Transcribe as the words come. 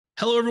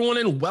Hello, everyone,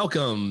 and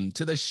welcome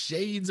to the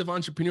Shades of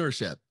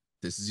Entrepreneurship.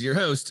 This is your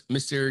host,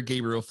 Mr.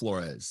 Gabriel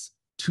Flores.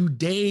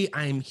 Today,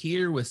 I'm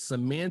here with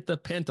Samantha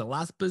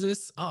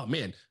Pantazopoulos. Oh,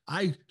 man,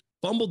 I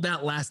fumbled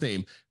that last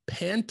name.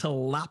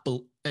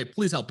 Pantazopoulos. Hey,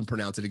 please help me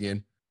pronounce it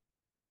again.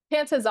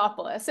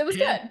 Pantazopoulos. It was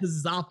good.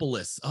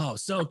 Pantazopoulos. Oh,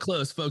 so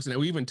close, folks. And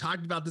we even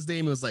talked about this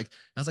name. I was like,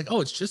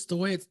 oh, it's just the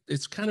way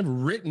it's kind of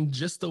written,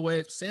 just the way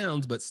it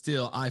sounds, but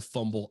still, I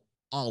fumble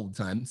all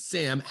the time.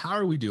 Sam, how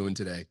are we doing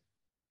today?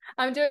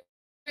 I'm doing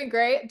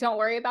great. Don't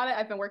worry about it.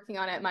 I've been working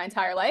on it my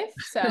entire life,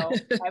 so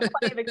I have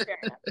plenty of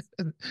experience.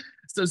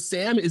 So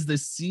Sam is the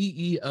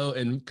CEO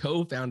and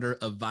co-founder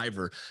of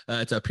Vizer.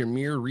 It's a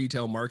premier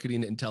retail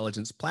marketing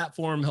intelligence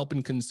platform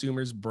helping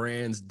consumers,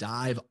 brands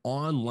drive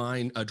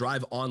online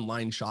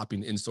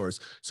shopping in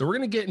stores. So we're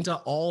going to get into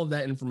all of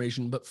that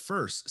information. But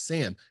first,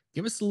 Sam,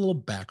 give us a little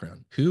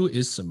background. Who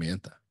is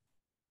Samantha?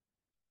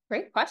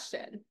 Great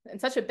question,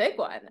 and such a big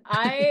one.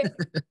 I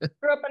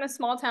grew up in a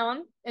small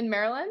town in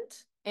Maryland,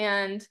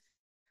 and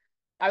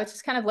I was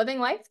just kind of living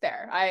life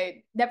there.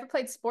 I never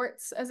played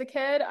sports as a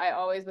kid. I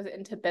always was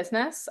into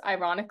business,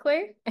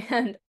 ironically,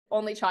 and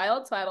only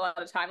child, so I had a lot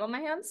of time on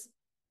my hands.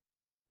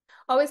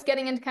 Always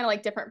getting into kind of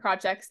like different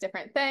projects,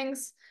 different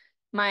things.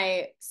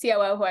 My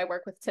COO, who I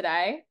work with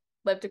today,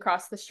 lived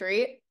across the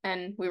street,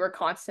 and we were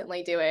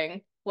constantly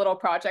doing little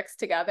projects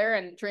together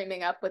and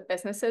dreaming up what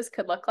businesses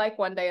could look like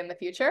one day in the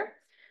future.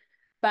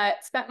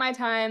 But spent my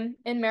time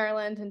in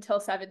Maryland until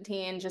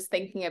 17, just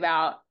thinking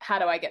about how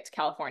do I get to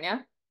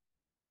California.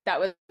 That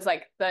was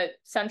like the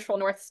central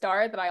North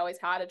Star that I always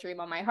had, a dream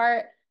on my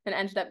heart, and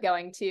ended up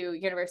going to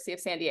University of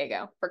San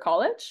Diego for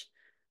college.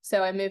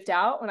 So I moved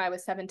out when I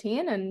was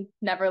 17 and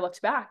never looked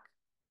back.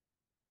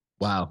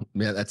 Wow,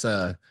 man, that's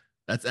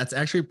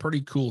actually a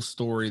pretty cool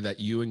story that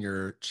you and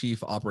your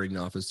chief operating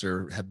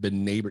officer have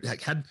been neighbor.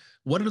 Like,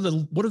 what are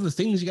the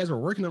things you guys were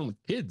working on with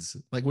kids?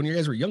 Like when you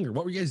guys were younger,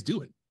 what were you guys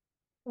doing?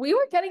 We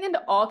were getting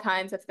into all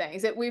kinds of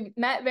things. We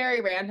met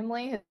very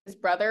randomly. His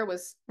brother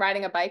was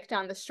riding a bike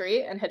down the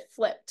street and had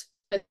flipped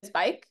his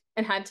bike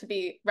and had to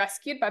be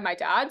rescued by my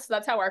dad. So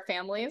that's how our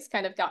families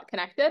kind of got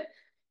connected.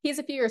 He's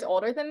a few years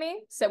older than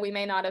me, so we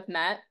may not have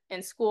met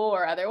in school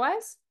or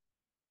otherwise.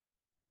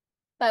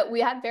 But we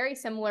had very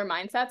similar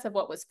mindsets of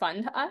what was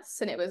fun to us.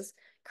 And it was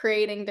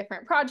creating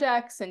different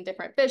projects and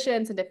different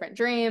visions and different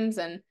dreams.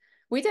 And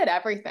we did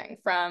everything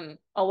from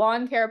a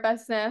lawn care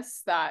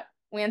business that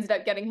we ended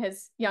up getting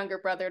his younger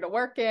brother to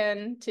work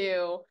in,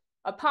 to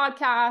a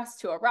podcast,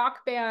 to a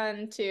rock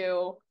band,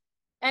 to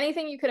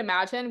anything you could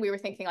imagine. We were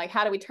thinking, like,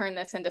 how do we turn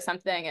this into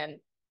something? And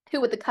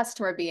who would the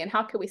customer be? And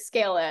how could we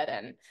scale it?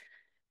 And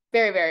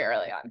very, very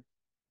early on.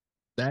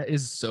 That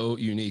is so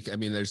unique. I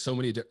mean, there's so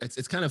many.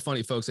 It's kind of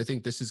funny, folks. I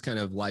think this is kind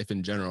of life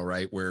in general,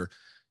 right? Where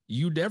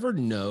you never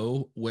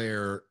know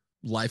where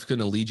life's going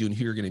to lead you and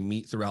who you're going to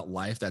meet throughout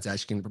life. That's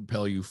actually going to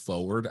propel you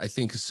forward. I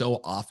think so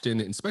often,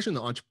 and especially in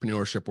the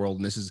entrepreneurship world,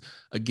 and this is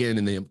again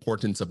in the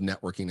importance of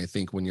networking. I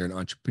think when you're an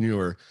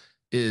entrepreneur,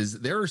 is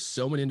there are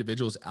so many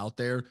individuals out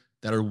there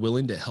that are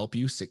willing to help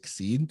you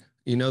succeed,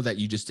 that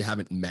you just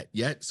haven't met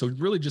yet. So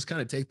really just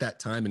kind of take that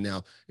time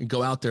and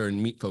go out there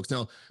and meet folks.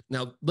 Now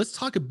let's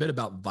talk a bit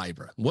about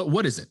Vibra.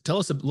 What is it? Tell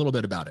us a little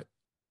bit about it.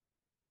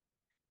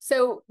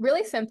 So,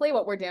 really simply,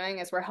 what we're doing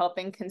is we're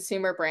helping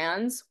consumer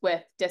brands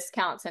with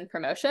discounts and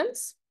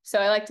promotions. So,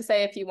 I like to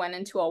say if you went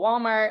into a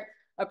Walmart,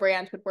 a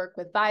brand would work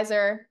with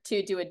Vizer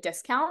to do a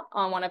discount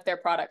on one of their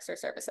products or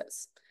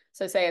services.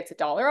 So, say it's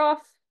 $1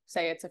 off,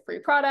 say it's a free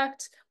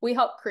product. We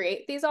help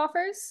create these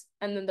offers,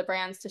 and then the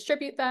brands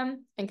distribute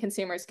them, and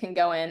consumers can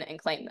go in and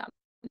claim them.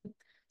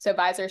 So,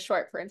 Vizer is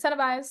short for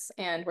incentivize,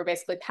 and we're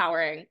basically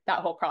powering that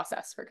whole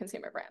process for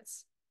consumer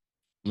brands.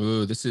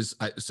 Ooh,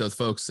 so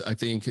folks, I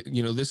think,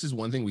 this is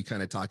one thing we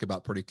kind of talk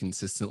about pretty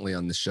consistently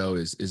on the show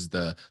is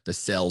the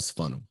sales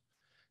funnel.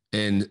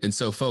 And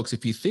so folks,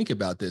 if you think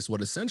about this, what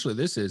essentially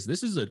this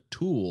is a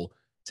tool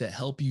to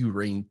help you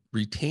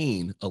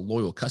retain a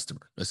loyal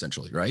customer,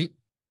 essentially, right?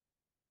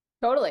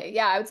 Totally.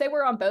 Yeah, I would say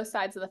we're on both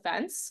sides of the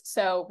fence.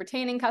 So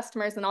retaining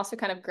customers and also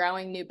kind of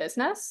growing new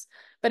business.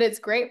 But it's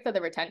great for the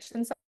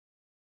retention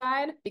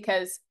side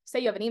because say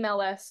you have an email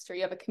list or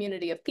you have a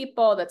community of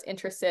people that's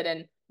interested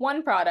in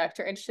one product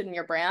or interested in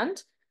your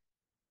brand,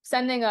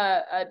 sending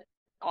a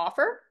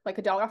offer, like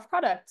 $1 off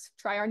product,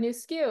 try our new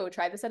SKU,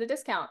 try this at a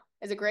discount,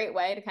 is a great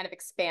way to kind of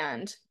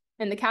expand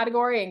in the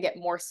category and get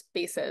more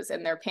spaces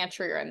in their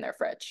pantry or in their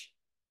fridge.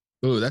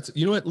 Oh,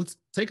 you know what? Let's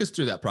take us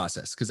through that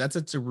process because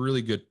that's a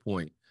really good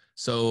point.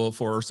 So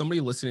for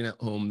somebody listening at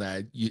home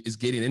that is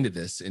getting into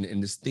this and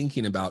is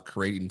thinking about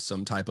creating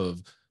some type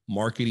of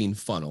marketing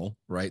funnel,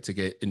 right, to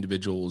get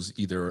individuals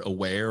either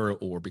aware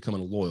or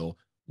becoming loyal,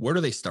 where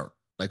do they start?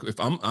 Like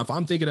if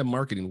I'm thinking of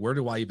marketing, where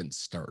do I even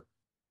start?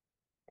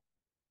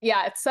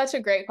 Yeah, it's such a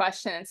great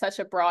question and such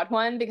a broad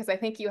one because I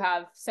think you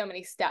have so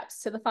many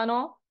steps to the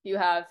funnel. You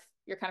have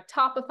your kind of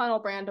top of funnel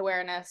brand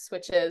awareness,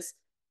 which is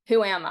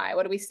who am I?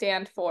 What do we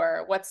stand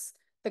for? What's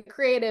the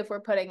creative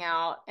we're putting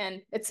out?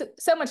 And it's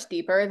so much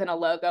deeper than a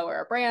logo or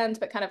a brand,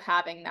 but kind of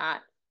having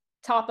that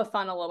top of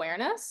funnel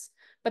awareness.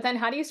 But then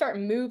how do you start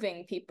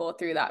moving people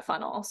through that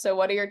funnel? So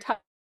what are your touch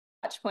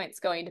points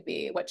going to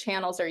be? What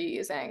channels are you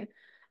using?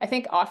 I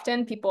think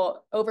often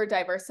people over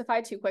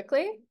diversify too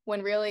quickly,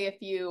 when really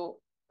if you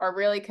are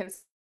really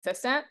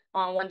consistent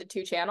on 1 to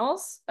 2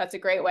 channels, that's a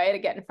great way to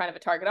get in front of a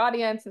target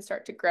audience and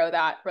start to grow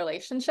that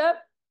relationship.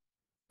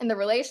 And the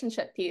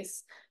relationship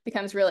piece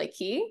becomes really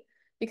key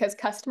because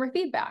customer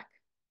feedback,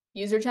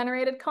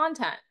 user-generated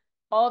content,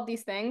 all of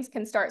these things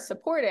can start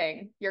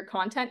supporting your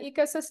content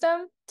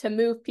ecosystem to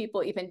move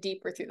people even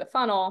deeper through the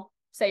funnel.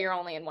 Say you're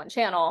only in one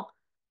channel,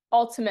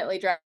 ultimately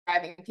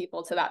driving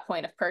people to that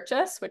point of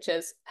purchase, which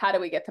is how do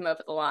we get them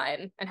over the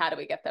line and how do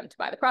we get them to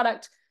buy the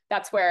product?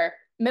 That's where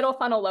middle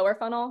funnel, lower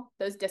funnel,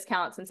 those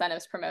discounts,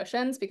 incentives,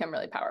 promotions become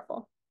really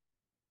powerful.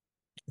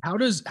 How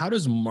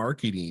does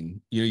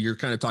marketing, you're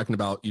kind of talking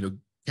about,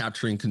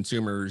 capturing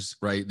consumers,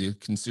 right? The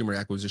consumer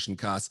acquisition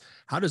costs.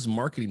 How does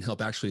marketing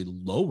help actually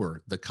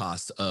lower the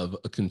cost of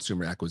a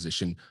consumer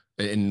acquisition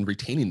and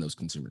retaining those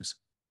consumers?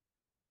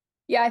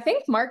 Yeah, I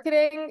think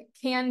marketing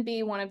can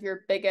be one of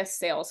your biggest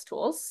sales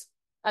tools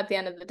at the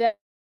end of the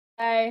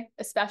day,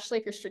 especially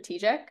if you're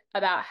strategic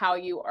about how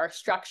you are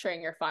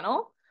structuring your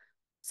funnel.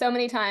 So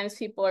many times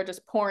people are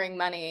just pouring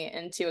money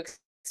into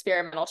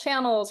experimental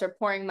channels or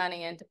pouring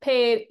money into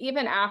paid,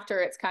 even after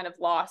it's kind of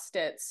lost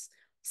its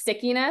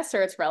stickiness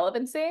or its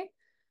relevancy.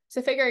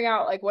 So figuring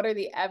out like what are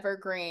the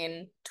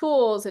evergreen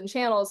tools and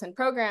channels and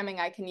programming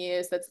I can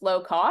use that's low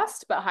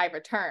cost but high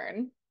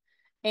return,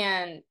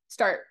 and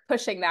start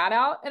pushing that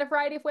out in a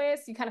variety of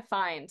ways. You kind of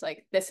find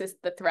like this is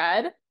the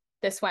thread,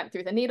 this went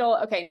through the needle.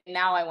 Okay,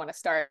 now I want to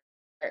start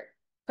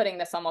putting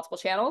this on multiple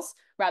channels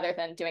rather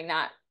than doing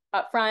that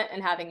upfront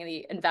and having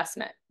the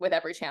investment with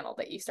every channel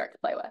that you start to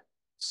play with.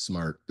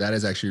 Smart. That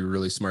is actually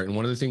really smart. And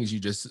one of the things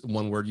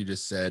one word you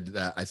just said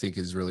that I think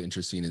is really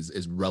interesting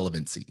is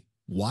relevancy.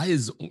 Why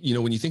is,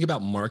 when you think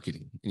about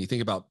marketing and you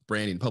think about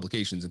branding,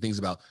 publications and things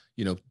about,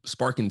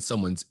 sparking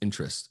someone's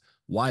interest,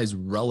 why is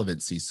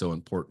relevancy so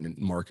important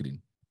in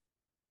marketing?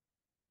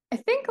 I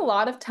think a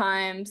lot of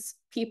times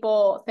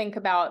people think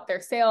about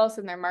their sales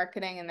and their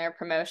marketing and their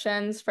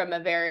promotions from a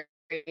very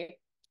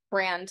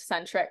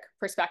brand-centric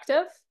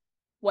perspective.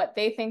 What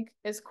they think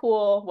is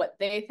cool, what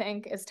they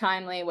think is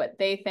timely, what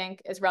they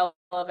think is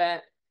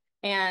relevant.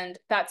 And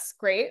that's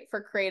great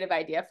for creative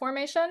idea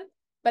formation,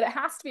 but it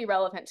has to be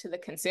relevant to the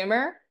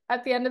consumer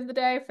at the end of the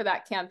day for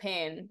that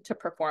campaign to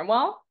perform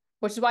well,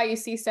 which is why you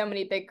see so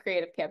many big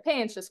creative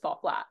campaigns just fall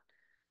flat.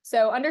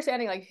 So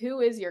understanding like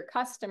who is your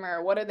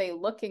customer, what are they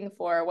looking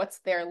for, what's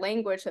their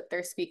language that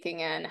they're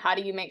speaking in, how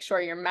do you make sure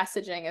your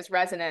messaging is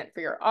resonant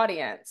for your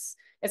audience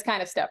is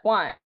kind of step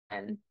one.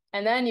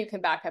 And then you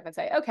can back up and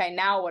say, okay,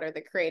 now what are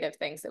the creative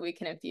things that we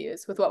can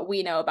infuse with what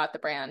we know about the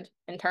brand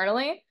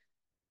internally?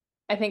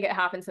 I think it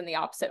happens in the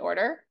opposite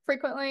order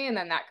frequently, and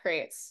then that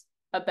creates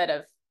a bit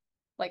of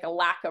like a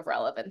lack of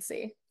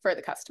relevancy for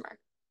the customer.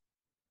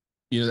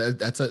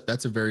 That's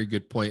a very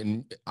good point.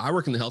 And I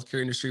work in the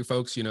healthcare industry,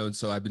 folks, and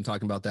so I've been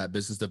talking about that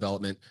business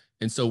development.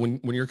 And so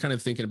when you're kind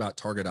of thinking about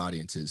target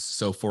audiences,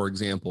 so for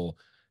example,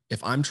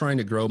 if I'm trying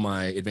to grow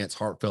my advanced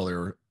heart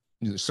failure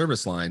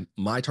service line,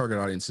 my target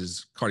audience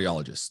is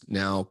cardiologists.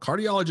 Now,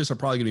 cardiologists are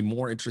probably going to be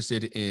more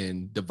interested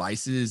in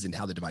devices and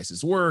how the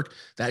devices work,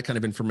 that kind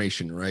of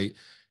information, right?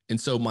 And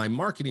so my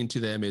marketing to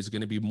them is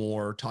going to be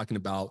more talking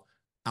about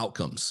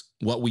outcomes,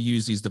 what we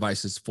use these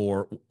devices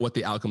for, what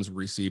the outcomes we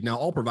receive. Now,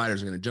 all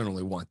providers are going to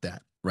generally want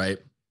that, right?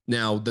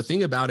 Now, the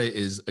thing about it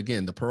is,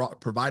 again, the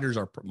providers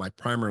are my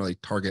primarily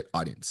target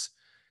audience.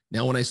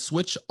 Now, when I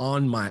switch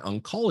on my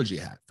oncology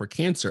hat for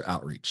cancer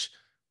outreach,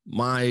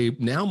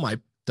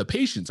 the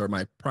patients are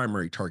my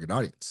primary target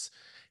audience.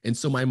 And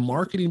so my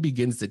marketing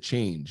begins to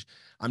change.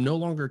 I'm no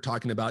longer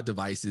talking about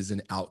devices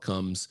and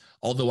outcomes,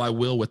 although I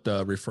will with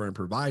the referring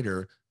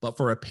provider. But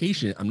for a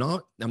patient, I'm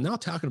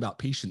not talking about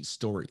patient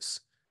stories,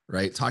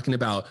 right? Talking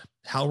about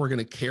how we're going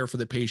to care for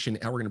the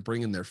patient, how we're going to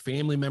bring in their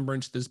family member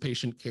into this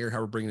patient care, how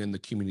we're bringing in the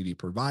community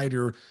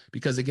provider.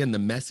 Because again, the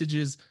message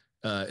is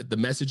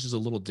a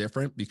little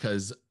different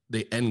because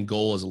the end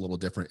goal is a little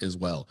different as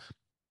well.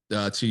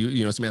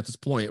 To Samantha's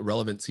point,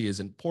 relevancy is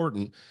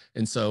important,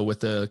 and so with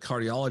the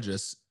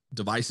cardiologists,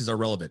 devices are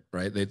relevant,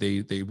 right?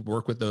 They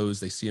work with those,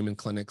 they see them in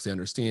clinics, they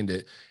understand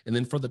it, and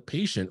then for the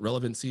patient,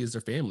 relevancy is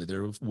their family,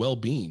 their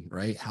well-being,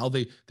 right? How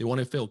they want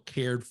to feel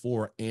cared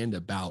for and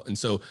about, and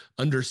so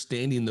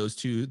understanding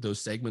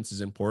those segments is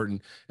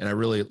important. And I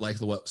really like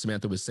what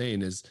Samantha was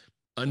saying is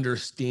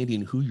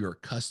understanding who your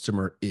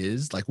customer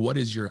is, like what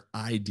is your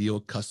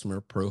ideal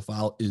customer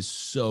profile, is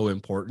so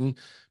important,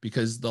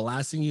 because the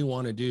last thing you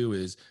want to do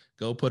is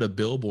go put a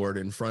billboard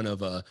in front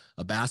of a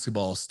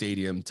basketball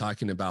stadium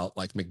talking about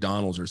like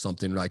McDonald's or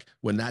something, like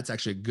when that's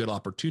actually a good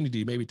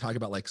opportunity. Maybe talk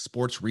about like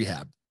sports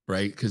rehab,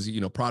 right? Because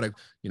product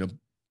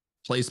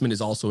placement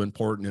is also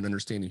important, and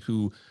understanding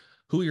who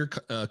your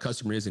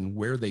customer is and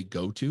where they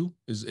go to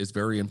is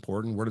very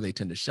important. Where do they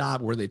tend to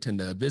shop? Where they tend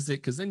to visit?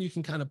 Because then you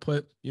can kind of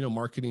put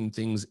marketing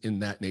things in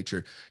that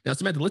nature. Now,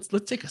 Samantha, let's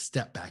take a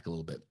step back a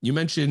little bit. You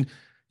mentioned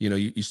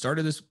you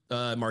started this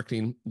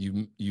marketing.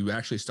 You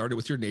actually started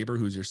with your neighbor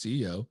who's your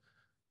CEO.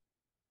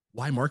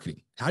 why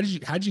marketing? How'd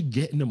you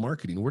get into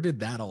marketing? Where did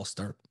that all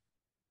start?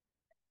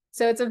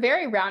 So it's a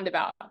very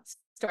roundabout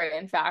story,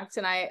 in fact.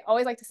 And I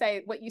always like to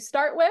say what you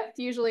start with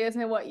usually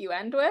isn't what you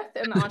end with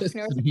in the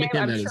entrepreneurship game.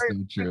 Man, I'm that is sure so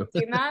you've true.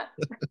 seen that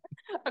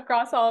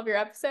across all of your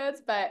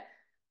episodes, but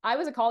I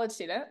was a college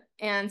student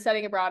and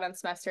studying abroad on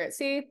semester at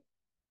sea.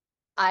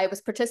 I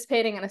was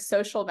participating in a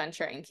social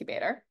venture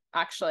incubator,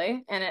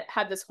 actually, and it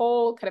had this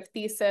whole kind of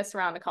thesis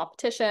around a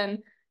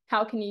competition.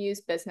 How can you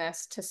use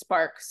business to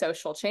spark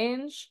social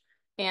change?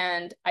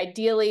 And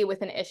ideally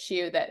with an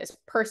issue that is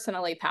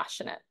personally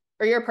passionate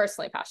or you're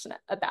personally passionate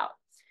about.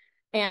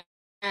 And,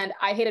 and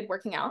I hated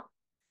working out.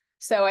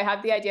 So I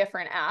had the idea for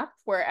an app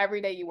where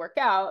every day you work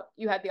out,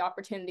 you had the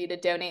opportunity to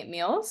donate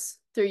meals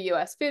through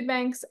US food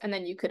banks, and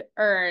then you could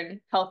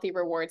earn healthy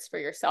rewards for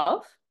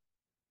yourself.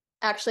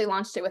 Actually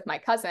launched it with my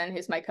cousin,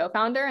 who's my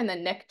co-founder, and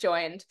then Nick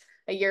joined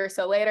a year or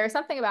so later,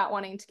 something about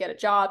wanting to get a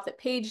job that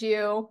paid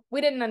you.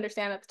 We didn't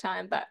understand at the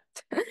time, but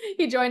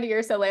he joined a year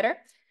or so later.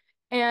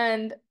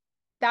 And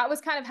that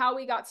was kind of how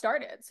we got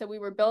started. So we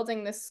were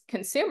building this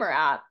consumer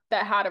app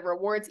that had a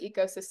rewards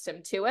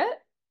ecosystem to it.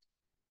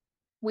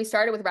 We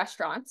started with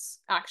restaurants,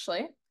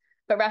 actually,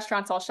 but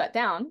restaurants all shut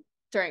down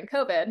during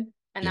COVID.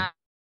 And Yeah.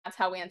 that's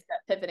how we ended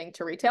up pivoting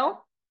to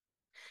retail.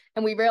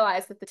 And we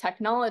realized that the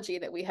technology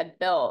that we had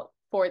built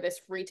for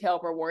this retail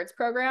rewards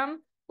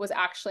program was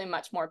actually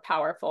much more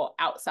powerful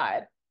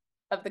outside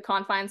of the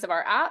confines of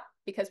our app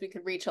because we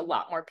could reach a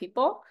lot more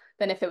people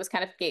than if it was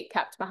kind of gate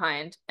kept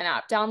behind an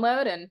app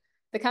download. And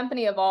the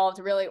company evolved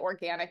really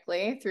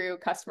organically through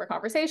customer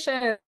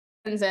conversations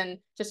and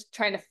just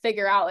trying to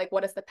figure out like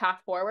what is the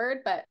path forward.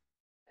 But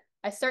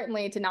I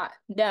certainly did not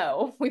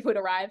know we would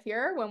arrive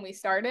here when we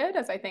started,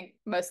 as I think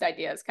most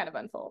ideas kind of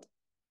unfold.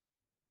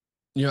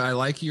 I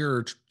like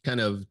your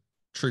kind of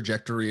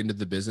trajectory into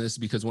the business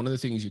because one of the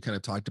things you kind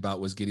of talked about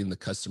was getting the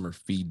customer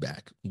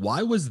feedback.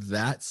 Why was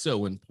that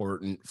so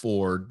important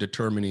for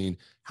determining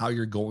how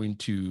you're going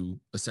to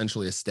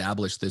essentially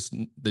establish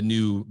the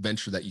new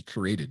venture that you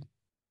created?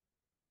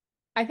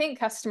 I think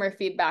customer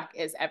feedback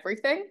is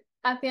everything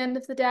at the end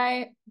of the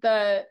day.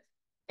 The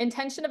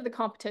intention of the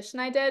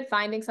competition I did,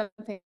 finding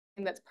something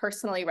that's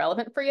personally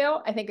relevant for you,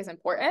 I think is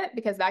important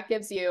because that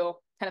gives you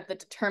kind of the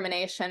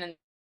determination and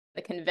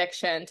the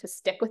conviction to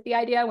stick with the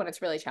idea when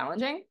it's really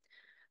challenging.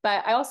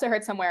 But I also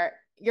heard somewhere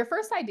your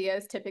first idea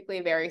is typically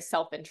very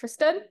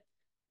self-interested.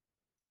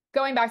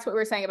 Going back to what we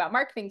were saying about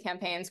marketing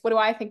campaigns, what do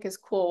I think is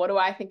cool? What do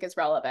I think is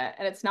relevant?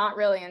 And it's not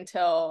really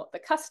until the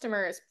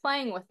customer is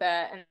playing with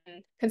it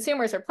and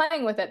consumers are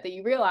playing with it that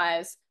you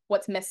realize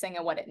what's missing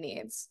and what it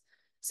needs.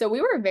 So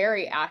we were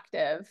very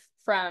active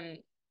from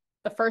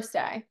the first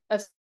day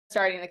of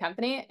starting the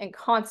company and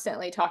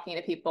constantly talking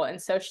to people and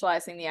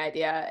socializing the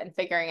idea and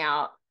figuring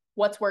out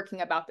what's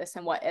working about this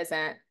and what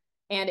isn't.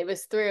 And it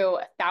was through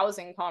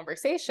 1,000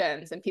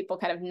 conversations and people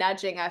kind of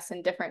nudging us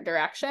in different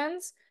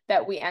directions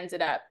that we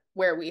ended up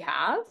where we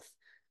have.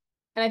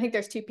 And I think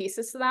there's two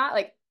pieces to that,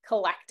 like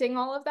collecting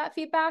all of that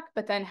feedback,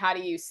 but then how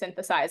do you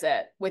synthesize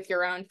it with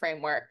your own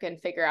framework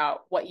and figure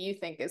out what you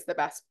think is the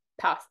best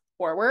path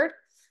forward?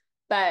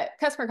 But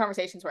customer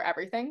conversations were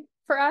everything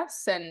for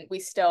us. And we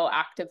still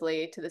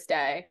actively, to this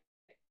day,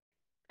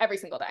 every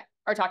single day,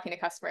 are talking to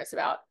customers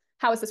about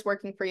how is this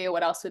working for you?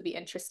 What else would be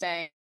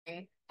interesting?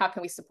 How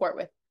can we support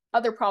with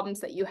other problems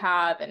that you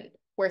have? And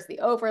where's the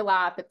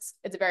overlap? It's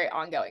a very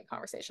ongoing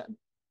conversation.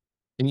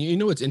 And you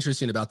know what's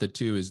interesting about the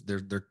two is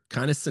they're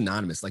kind of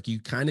synonymous. Like you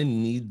kind of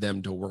need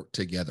them to work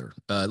together.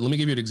 Let me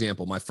give you an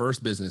example. My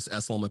first business,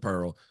 SLM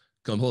Apparel,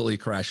 completely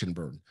crash and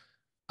burn.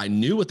 I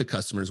knew what the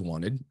customers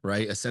wanted,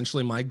 right?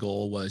 Essentially, my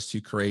goal was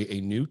to create a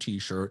new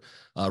T-shirt,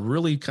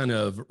 really kind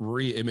of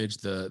re-image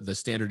the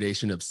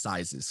standardization of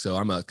sizes. So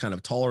I'm a kind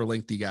of taller,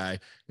 lengthy guy,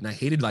 and I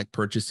hated like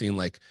purchasing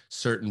like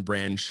certain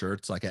brand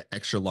shirts, like an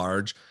extra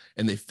large,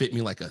 and they fit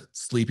me like a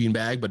sleeping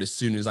bag. But as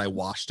soon as I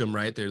washed them,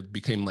 right, they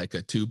became like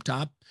a tube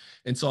top.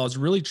 And so I was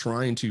really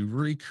trying to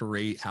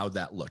recreate how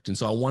that looked. And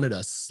so I wanted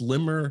a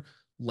slimmer,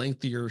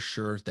 lengthier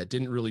shirt that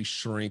didn't really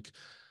shrink.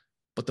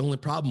 But the only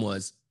problem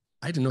was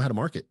I didn't know how to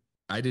market.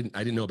 I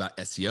didn't know about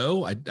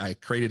SEO. I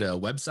created a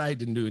website,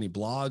 didn't do any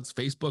blogs.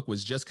 Facebook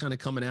was just kind of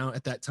coming out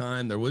at that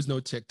time. There was no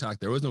TikTok,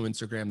 there was no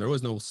Instagram, there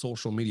was no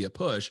social media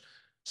push.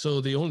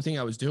 So the only thing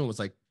I was doing was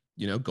like,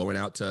 going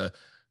out to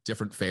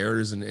different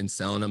fairs and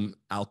selling them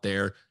out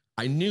there.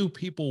 I knew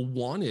people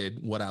wanted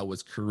what I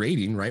was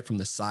creating, right, from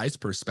the size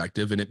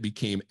perspective. And it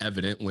became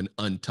evident when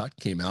Untucked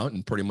came out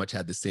and pretty much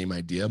had the same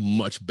idea,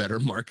 much better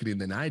marketing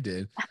than I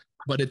did.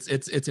 But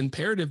it's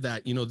imperative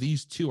that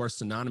these two are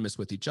synonymous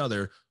with each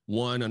other.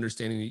 One,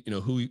 understanding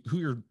who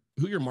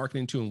you're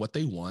marketing to and what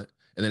they want,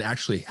 and then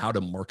actually how to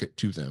market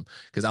to them.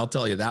 Because I'll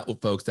tell you that,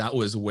 folks, that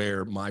was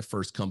where my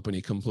first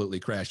company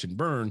completely crashed and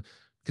burned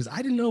because I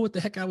didn't know what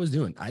the heck I was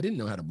doing. I didn't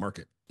know how to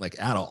market like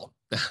at all.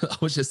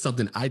 That was just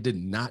something I did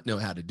not know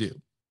how to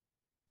do.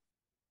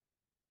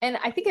 And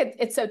I think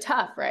it's so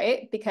tough,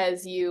 right?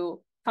 Because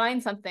you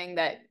find something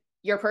that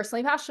you're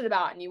personally passionate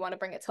about and you want to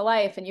bring it to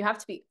life, and you have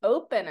to be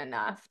open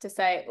enough to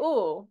say,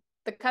 oh,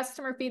 the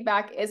customer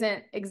feedback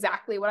isn't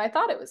exactly what I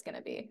thought it was going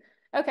to be.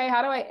 okay,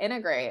 how do I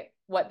integrate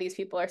what these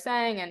people are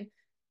saying? And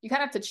you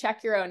kind of have to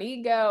check your own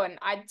ego. And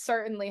I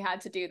certainly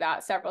had to do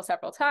that several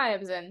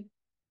times. And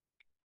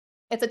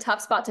it's a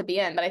tough spot to be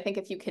in. But I think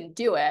if you can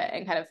do it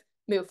and kind of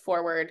move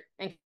forward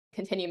and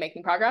continue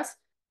making progress,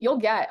 you'll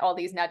get all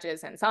these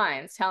nudges and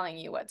signs telling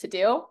you what to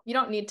do. You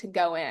don't need to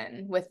go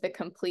in with the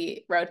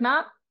complete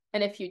roadmap.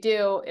 And if you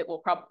do, it will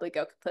probably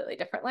go completely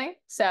differently.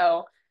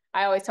 So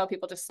I always tell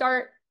people just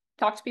start,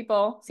 talk to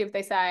people, see what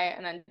they say,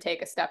 and then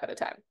take a step at a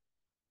time.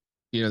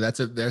 That's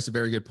a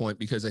very good point,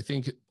 because I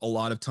think a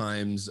lot of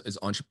times as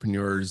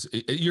entrepreneurs,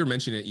 you're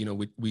mentioning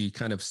it, we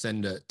kind of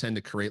tend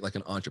to create like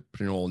an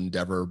entrepreneurial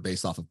endeavor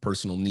based off of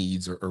personal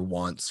needs or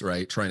wants,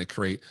 right? Trying to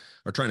create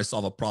or trying to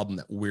solve a problem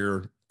that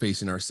we're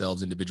facing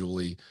ourselves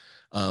individually.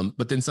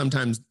 But then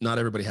sometimes not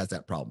everybody has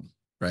that problem,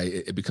 right?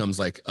 It becomes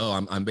like,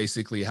 oh, I'm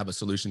basically have a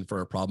solution for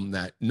a problem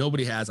that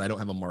nobody has. I don't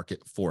have a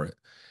market for it.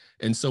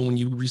 And so when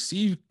you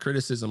receive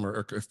criticism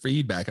or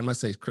feedback, I'm not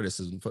saying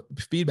criticism, but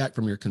feedback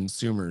from your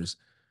consumers,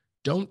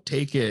 don't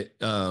take it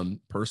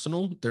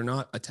personal. They're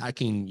not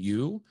attacking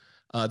you.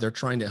 They're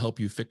trying to help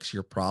you fix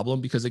your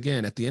problem. Because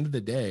again, at the end of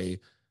the day,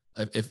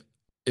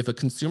 if a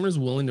consumer is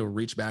willing to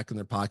reach back in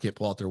their pocket,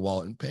 pull out their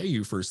wallet, and pay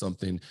you for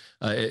something,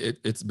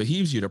 it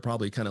behooves you to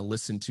probably kind of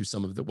listen to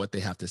some of what they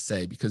have to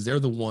say, because they're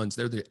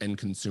the end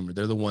consumer.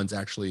 They're the ones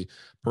actually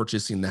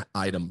purchasing that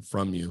item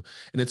from you.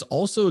 And it's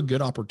also a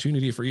good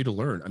opportunity for you to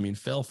learn. I mean,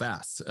 fail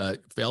fast.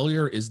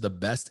 Failure is the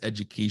best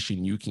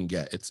education you can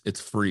get. It's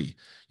free.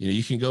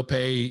 You can go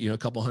pay, a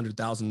couple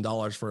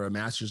 $100,000 for a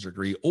master's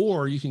degree,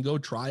 or you can go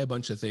try a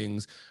bunch of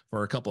things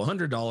for a couple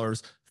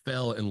 $100,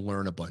 fail, and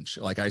learn a bunch.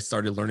 Like I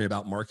started learning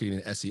about marketing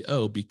and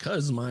SEO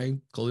because my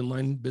clothing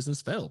line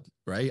business failed,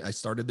 right? I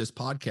started this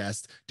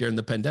podcast during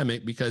the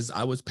pandemic because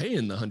I was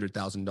paying the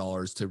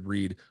 $100,000 to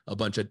read a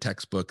bunch of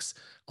textbooks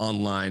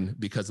online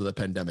because of the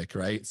pandemic,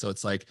 right? So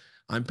it's like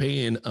I'm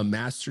paying a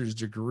master's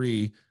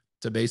degree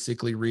to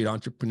basically read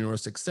entrepreneurial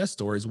success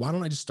stories. Why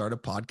don't I just start a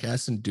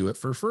podcast and do it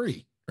for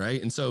free?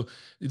 Right. And so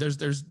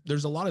there's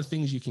a lot of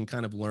things you can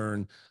kind of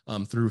learn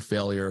through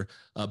failure,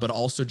 but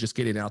also just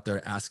getting out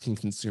there, asking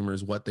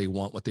consumers what they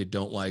want, what they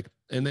don't like,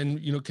 and then,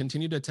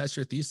 continue to test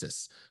your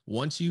thesis.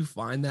 Once you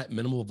find that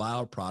minimal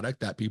viable product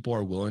that people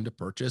are willing to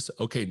purchase,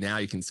 okay, now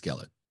you can scale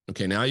it.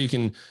 Okay, now you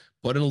can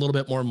put in a little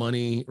bit more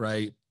money,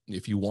 right?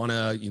 If you want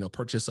to,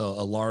 purchase a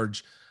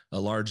large,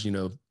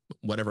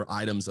 whatever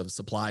items of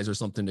supplies or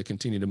something to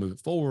continue to move it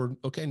forward.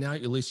 Okay, now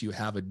at least you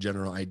have a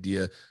general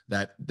idea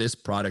that this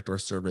product or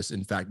service,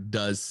 in fact,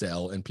 does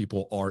sell and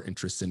people are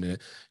interested in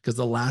it. Because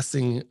the last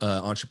thing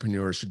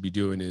entrepreneurs should be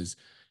doing is,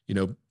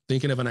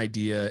 thinking of an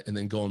idea and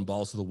then going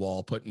balls to the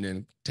wall, putting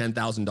in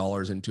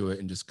 $10,000 into it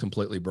and just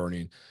completely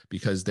burning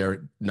because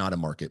they're not a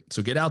market.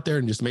 So get out there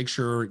and just make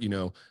sure,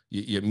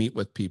 you meet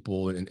with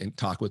people and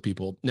talk with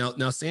people.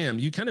 Now, Sam,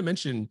 you kind of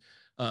mentioned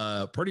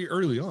pretty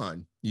early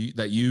on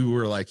that you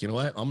were like, you know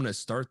what, I'm going to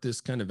start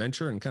this kind of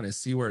venture and kind of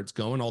see where it's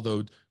going.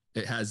 Although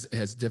it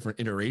has different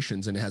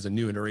iterations and it has a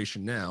new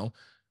iteration now,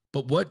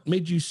 but what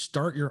made you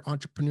start your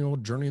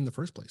entrepreneurial journey in the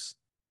first place?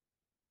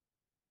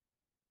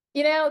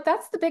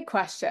 That's the big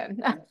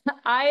question.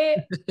 I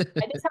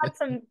just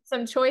had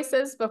some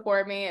choices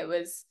before me. I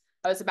was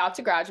about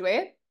to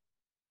graduate.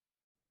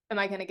 Am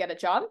I going to get a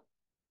job,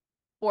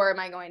 or am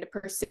I going to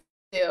pursue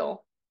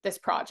this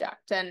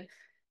project? And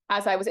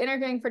as I was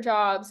interviewing for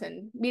jobs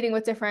and meeting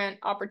with different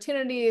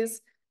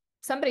opportunities,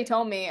 somebody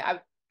told me,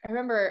 I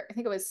remember, I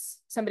think it was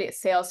somebody at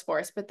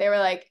Salesforce, but they were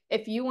like,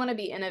 if you want to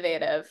be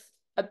innovative,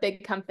 a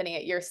big company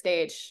at your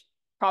stage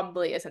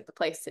probably isn't the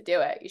place to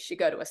do it. You should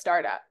go to a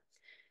startup.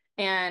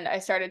 And I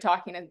started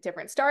talking to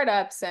different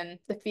startups, and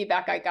the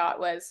feedback I got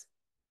was,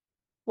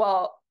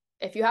 well,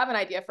 if you have an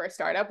idea for a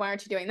startup, why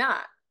aren't you doing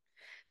that?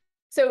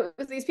 So it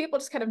was these people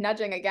just kind of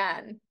nudging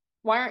again.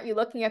 Why aren't you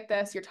looking at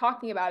this? You're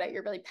talking about it.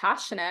 You're really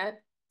passionate.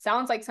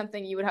 Sounds like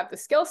something you would have the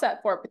skill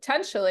set for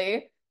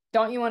potentially.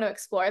 Don't you want to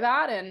explore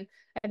that? And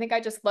I think I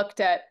just looked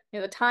at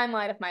the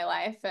timeline of my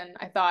life, and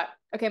I thought,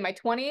 okay, my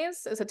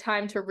 20s is a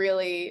time to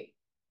really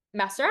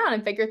mess around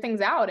and figure things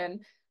out.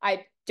 And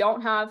I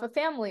don't have a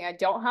family. I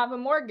don't have a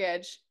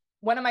mortgage.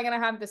 When am I going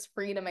to have this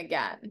freedom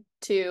again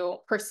to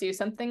pursue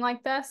something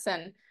like this?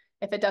 And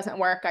if it doesn't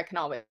work, I can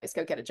always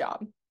go get a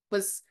job.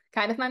 Was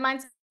kind of my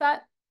mindset.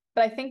 But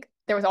I think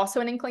there was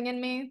also an inkling in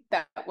me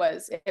that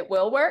was, it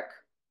will work.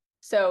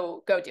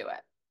 So go do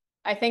it.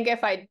 I think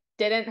if I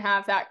didn't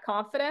have that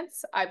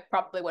confidence, I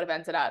probably would have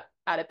ended up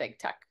at a big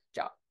tech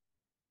job.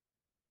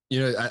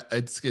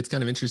 It's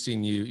kind of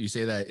interesting. You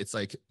say that. It's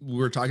like we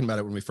were talking about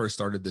it when we first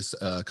started this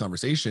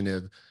conversation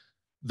of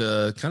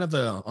the kind of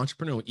the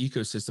entrepreneurial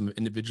ecosystem of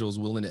individuals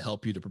willing to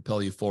help you to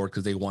propel you forward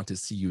because they want to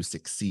see you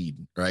succeed,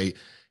 right?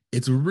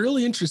 It's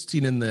really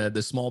interesting in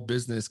the small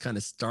business kind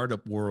of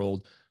startup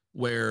world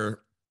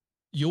where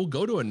you'll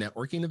go to a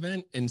networking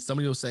event and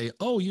somebody will say,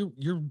 "Oh,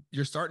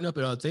 you're starting up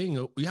a thing.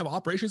 You have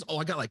operations. Oh,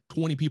 I got like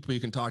 20 people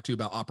you can talk to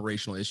about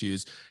operational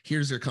issues.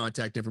 Here's their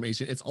contact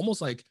information." It's almost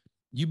like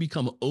you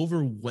become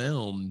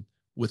overwhelmed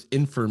with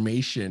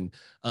information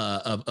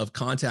of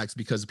contacts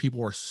because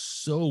people are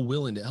so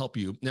willing to help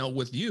you. Now,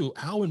 with you,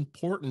 how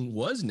important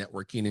was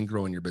networking and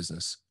growing your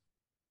business?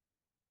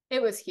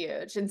 It was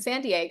huge. And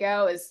San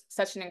Diego is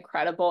such an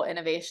incredible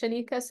innovation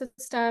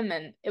ecosystem,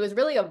 and it was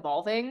really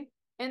evolving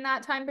in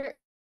that time.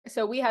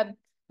 So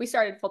we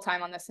started full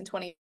time on this in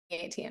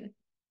 2018,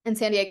 and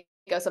San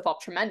Diego's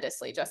evolved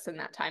tremendously just in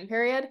that time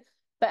period.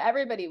 But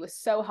everybody was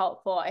so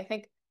helpful. I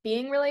think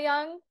being really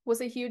young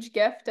was a huge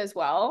gift as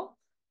well.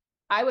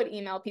 I would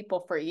email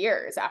people for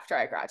years after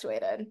I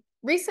graduated.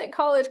 Recent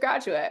college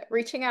graduate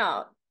reaching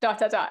out, dot,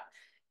 dot, dot.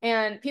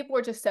 And people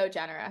were just so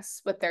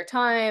generous with their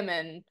time.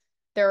 And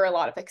there were a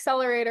lot of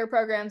accelerator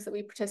programs that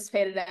we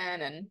participated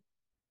in. And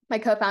my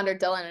co-founder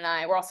Dylan and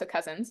I, we're also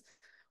cousins,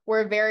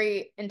 we're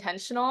very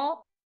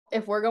intentional.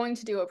 If we're going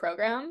to do a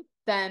program,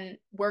 then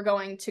we're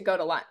going to go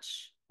to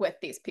lunch with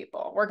these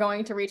people. We're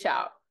going to reach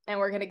out and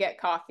we're going to get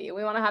coffee.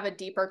 We want to have a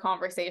deeper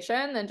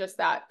conversation than just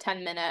that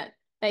 10-minute,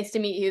 nice to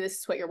meet you, this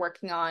is what you're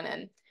working on.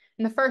 And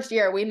in the first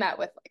year, we met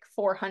with like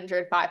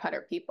 400,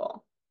 500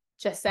 people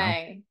just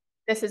saying,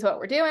 this is what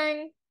we're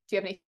doing. Do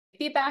you have any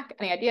feedback,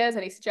 any ideas,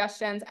 any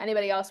suggestions,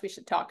 anybody else we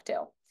should talk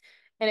to?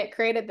 And it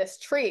created this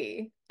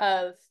tree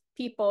of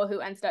people who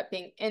ended up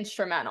being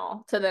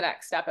instrumental to the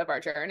next step of our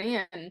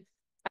journey. And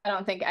I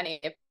don't think any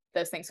of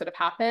those things would have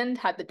happened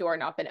had the door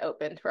not been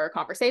opened for a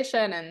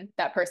conversation and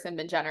that person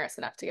been generous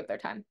enough to give their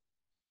time.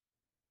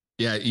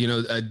 Yeah,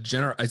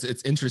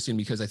 it's interesting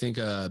because I think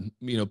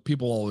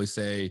people always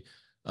say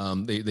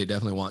they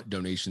definitely want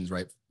donations,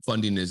 right?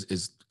 Funding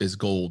is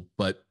gold,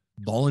 but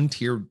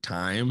volunteer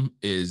time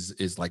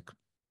is like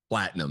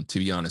platinum, to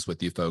be honest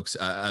with you folks.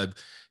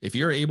 If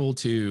you're able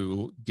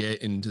to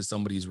get into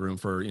somebody's room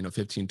for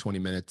 15, 20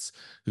 minutes,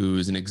 who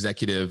is an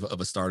executive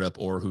of a startup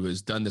or who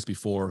has done this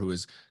before, who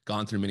has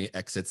gone through many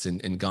exits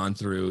and gone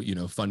through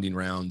funding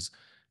rounds,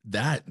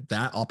 that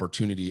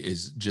opportunity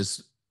is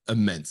just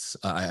immense.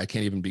 I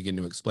can't even begin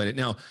to explain it.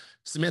 Now,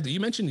 Samantha, you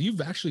mentioned you've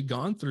actually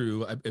gone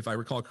through, if I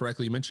recall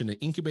correctly, you mentioned an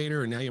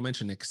incubator and now you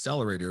mentioned an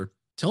accelerator.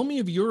 Tell me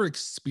of your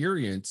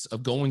experience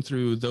of going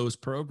through those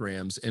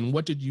programs and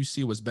what did you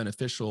see was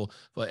beneficial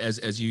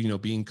as you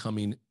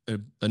becoming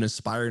an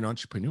aspiring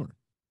entrepreneur?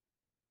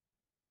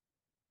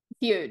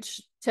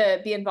 Huge to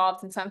be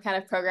involved in some kind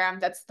of program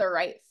that's the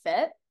right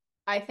fit.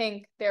 I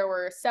think there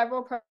were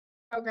several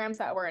programs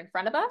that were in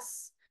front of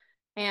us,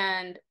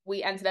 and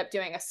we ended up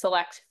doing a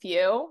select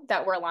few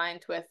that were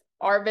aligned with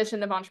our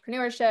vision of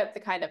entrepreneurship, the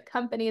kind of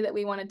company that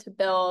we wanted to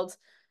build,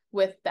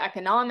 with the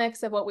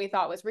economics of what we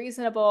thought was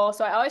reasonable.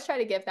 So I always try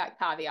to give that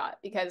caveat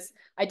because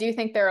I do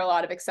think there are a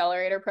lot of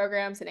accelerator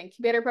programs and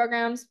incubator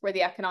programs where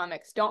the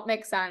economics don't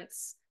make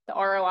sense, the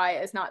ROI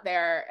is not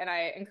there, and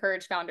I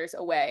encourage founders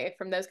away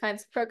from those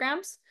kinds of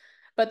programs.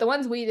 But the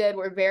ones we did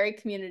were very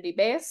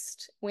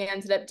community-based. We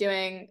ended up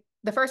doing,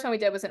 the first one we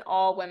did was an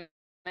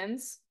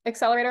all-women's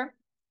accelerator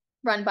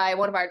run by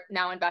one of our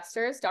now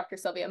investors, Dr.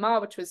 Sylvia Ma,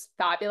 which was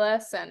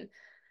fabulous. And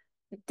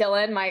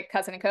Dylan, my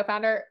cousin and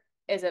co-founder,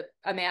 is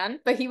a man,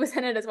 but he was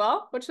in it as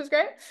well, which was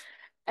great.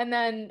 And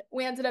then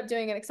we ended up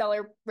doing an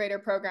accelerator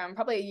program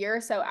probably a year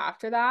or so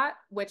after that,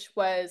 which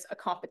was a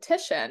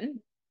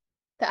competition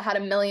that had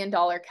 $1 million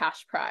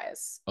cash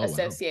prize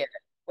associated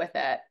with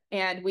it.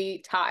 And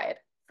we tied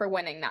for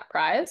winning that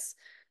prize.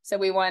 So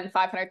we won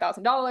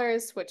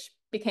 $500,000, which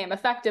became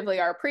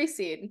effectively our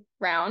pre-seed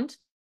round.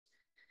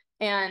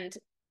 And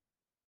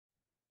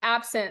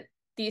absent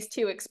these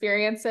two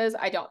experiences,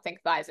 I don't think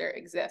Vizer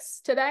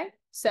exists today.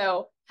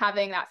 So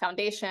having that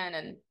foundation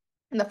and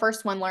the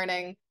first one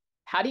learning,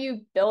 how do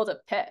you build a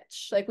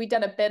pitch? Like we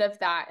did a bit of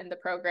that in the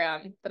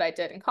program that I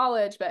did in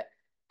college, but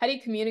how do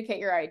you communicate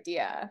your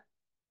idea?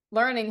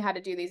 Learning how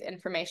to do these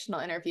informational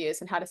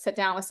interviews and how to sit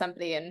down with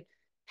somebody and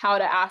how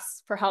to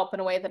ask for help in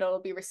a way that it'll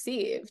be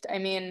received. I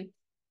mean,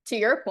 to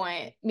your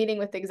point, meeting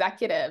with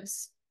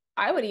executives,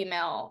 I would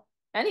email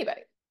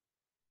anybody,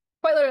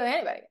 quite literally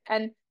anybody.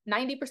 And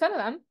 90% of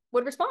them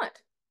would respond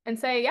and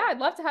say, yeah, I'd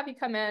love to have you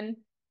come in.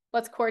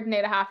 Let's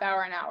coordinate a half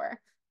hour, an hour.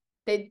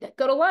 They'd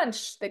go to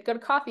lunch, they'd go to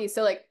coffee.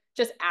 So like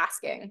just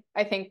asking,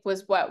 I think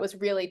was what was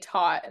really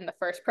taught in the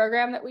first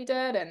program that we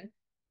did. And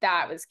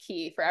that was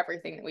key for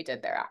everything that we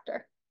did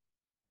thereafter.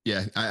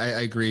 Yeah,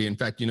 I agree. In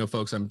fact,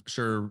 folks, I'm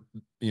sure,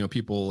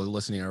 people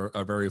listening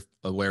are very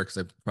aware because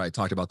I've probably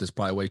talked about this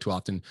probably way too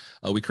often.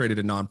 We created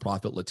a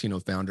nonprofit, Latino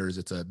Founders.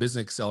 It's a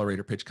business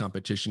accelerator pitch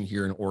competition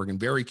here in Oregon,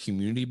 very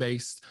community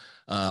based.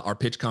 Our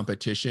pitch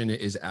competition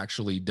is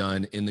actually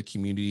done in the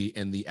community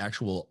and the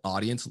actual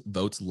audience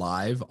votes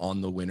live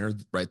on the winner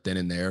right then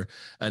and there.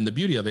 And the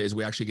beauty of it is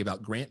we actually give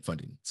out grant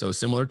funding. So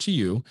similar to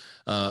you,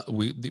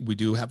 we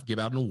do have to give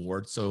out an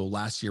award. So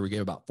last year we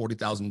gave about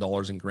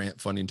 $40,000 in grant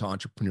funding to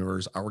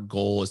entrepreneurs. Our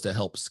goal is to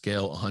help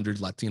scale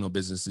 100 Latino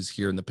businesses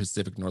here in the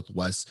Pacific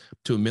Northwest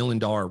to $1 million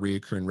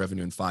recurring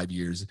revenue in 5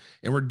 years.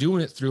 And we're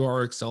doing it through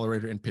our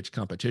accelerator and pitch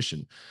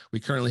competition. We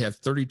currently have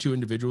 32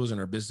 individuals in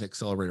our business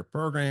accelerator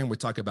program. We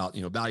talk about,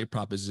 value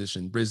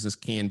proposition, business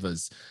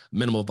canvas,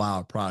 minimal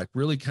viable product,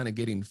 really kind of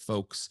getting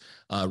folks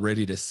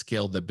ready to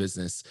scale the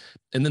business.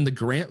 And then the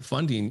grant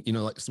funding,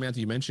 like Samantha,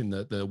 you mentioned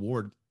the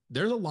award.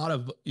 There's a lot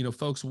of,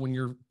 folks, when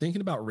you're thinking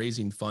about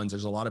raising funds,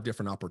 there's a lot of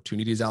different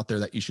opportunities out there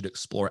that you should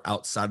explore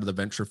outside of the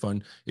venture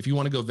fund. If you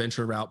want to go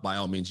venture route, by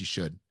all means, you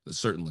should,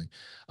 certainly.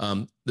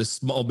 The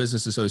Small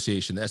Business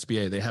Association, the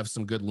SBA, they have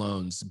some good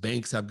loans.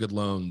 Banks have good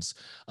loans.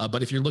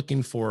 But if you're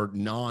looking for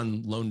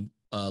non-loan,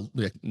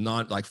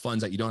 not like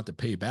funds that you don't have to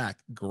pay back,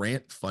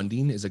 grant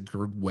funding is a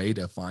good way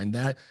to find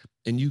that.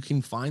 And you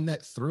can find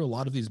that through a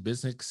lot of these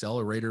business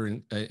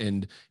accelerator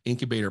and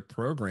incubator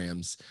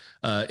programs.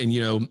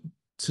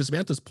 To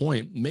Samantha's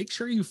point, make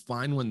sure you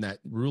find one that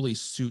really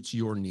suits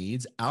your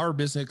needs. Our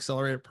business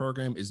accelerator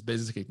program is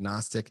business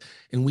agnostic,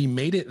 and we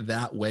made it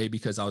that way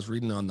because I was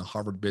reading on the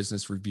Harvard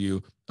Business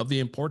Review of the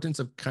importance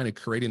of kind of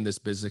creating this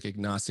business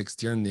agnostic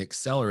steering the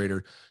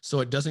accelerator so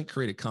it doesn't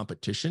create a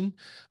competition.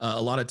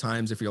 A lot of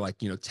times, if you're like,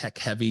 tech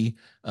heavy,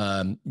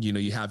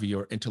 you have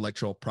your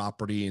intellectual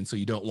property, and so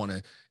you don't want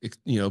to,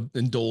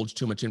 indulge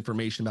too much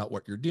information about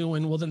what you're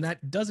doing. Well, then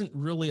that doesn't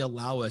really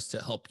allow us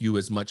to help you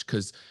as much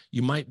because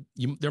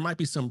there might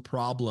be some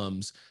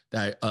problems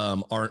that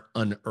aren't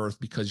unearthed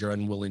because you're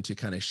unwilling to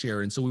kind of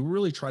share. And so we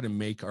really try to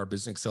make our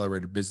business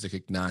accelerator business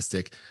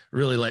agnostic,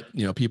 really let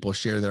people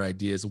share their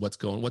ideas of what's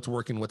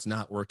working, what's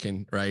not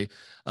working, right?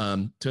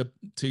 To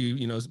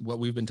what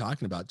we've been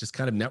talking about, just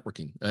kind of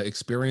networking,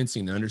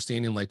 experiencing,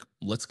 understanding, like,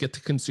 let's get the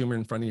consumer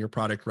in front of your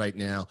product right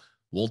now.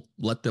 We'll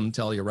let them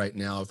tell you right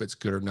now if it's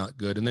good or not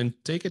good, and then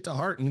take it to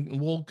heart, and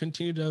we'll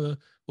continue to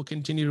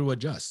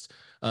adjust.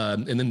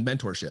 And then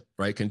mentorship,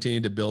 right?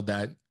 Continue to build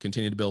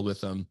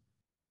with them.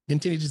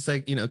 Continue to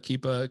say,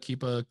 keep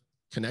a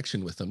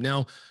connection with them.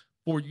 Now,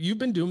 you've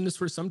been doing this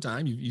for some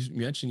time. You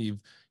mentioned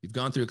you've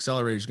gone through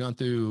accelerators, you've gone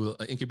through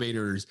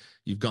incubators,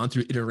 you've gone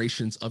through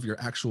iterations of your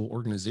actual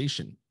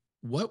organization.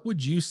 What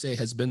would you say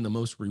has been the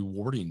most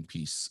rewarding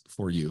piece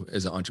for you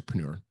as an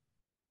entrepreneur?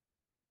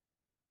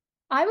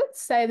 I would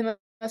say the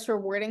most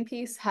rewarding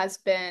piece has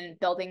been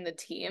building the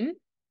team.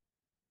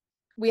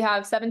 We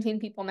have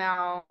 17 people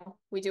now.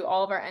 We do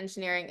all of our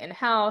engineering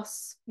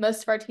in-house.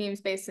 Most of our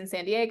team's based in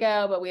San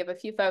Diego, but we have a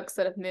few folks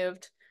that have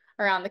moved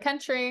around the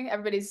country.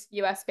 Everybody's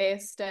US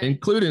based.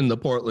 Including the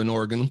Portland,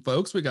 Oregon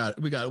folks. We got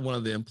one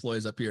of the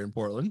employees up here in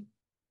Portland.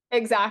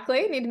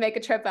 Exactly. Need to make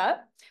a trip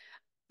up.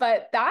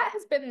 But that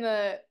has been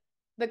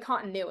the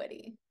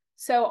continuity.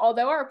 So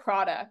although our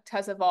product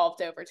has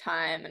evolved over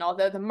time, and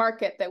although the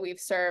market that we've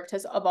served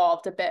has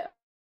evolved a bit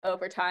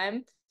over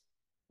time,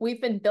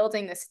 we've been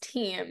building this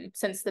team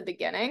since the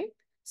beginning.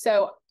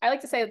 So I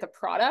like to say that the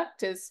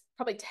product is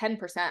probably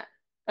 10%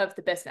 of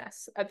the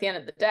business. At the end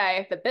of the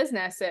day, the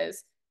business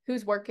is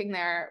who's working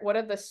there, what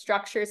are the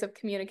structures of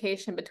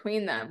communication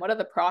between them, what are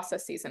the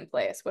processes in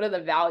place, what are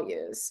the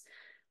values,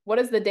 what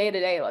does the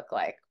day-to-day look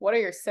like, what are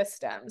your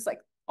systems? Like,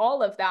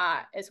 all of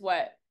that is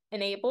what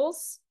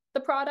enables the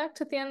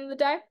product at the end of the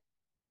day.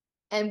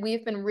 And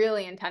we've been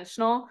really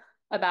intentional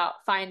about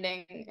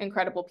finding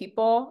incredible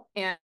people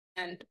and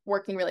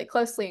working really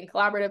closely and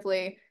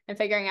collaboratively and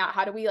figuring out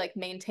how do we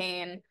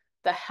maintain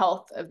the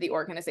health of the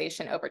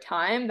organization over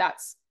time.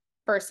 That's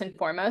first and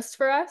foremost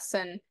for us.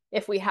 And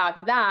if we have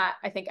that,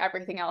 I think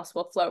everything else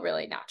will flow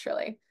really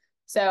naturally.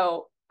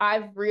 So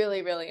I've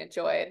really, really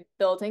enjoyed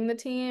building the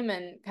team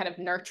and kind of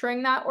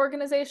nurturing that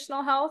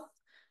organizational health.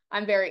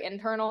 I'm very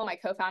internal. My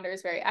co-founder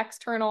is very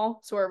external.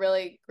 So we're a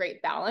really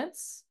great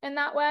balance in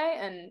that way.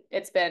 And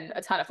it's been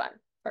a ton of fun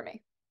for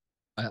me.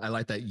 I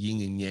like that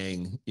yin and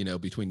yang,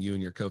 between you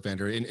and your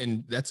co-founder.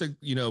 And that's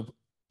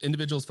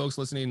individuals, folks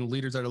listening,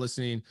 leaders that are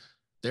listening,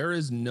 there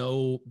is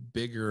no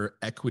bigger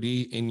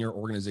equity in your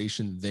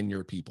organization than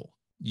your people.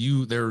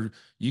 You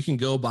can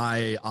go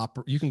buy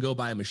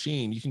a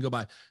machine, you can go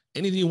buy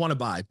anything you want to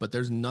buy, but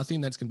there's nothing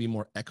that's going to be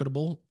more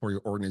equitable for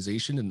your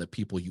organization than the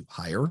people you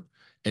hire.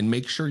 And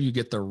make sure you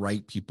get the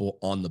right people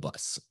on the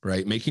bus,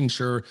 right? Making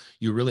sure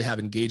you really have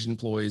engaged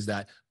employees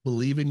that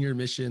believe in your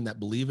mission, that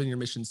believe in your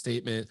mission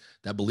statement,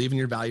 that believe in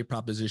your value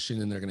proposition,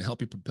 and they're going to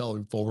help you propel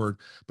it forward.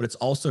 But it's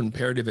also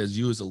imperative as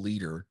you as a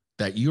leader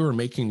that you are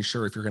making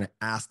sure if you're going to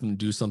ask them to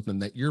do something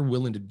that you're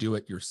willing to do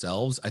it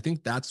yourselves. I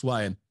think that's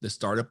why the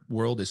startup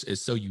world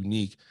is so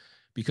unique,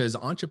 because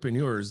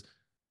entrepreneurs,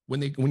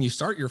 when you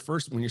start your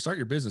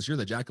business, you're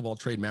the jack of all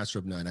trade, master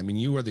of none. I mean,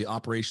 you are the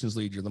operations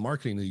lead, you're the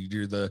marketing lead,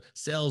 you're the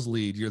sales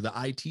lead, you're the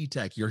IT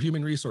tech, you're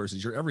human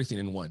resources, you're everything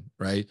in one,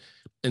 right?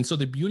 And so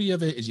the beauty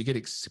of it is you get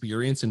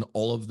experience in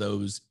all of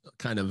those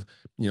kind of,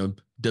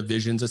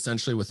 divisions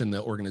essentially within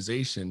the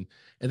organization.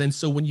 And then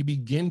so when you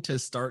begin to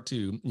start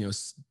to,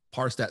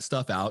 parse that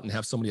stuff out and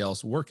have somebody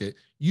else work it,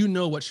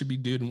 what should be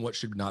good and what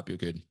should not be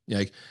good.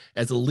 Like,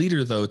 as a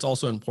leader, though, it's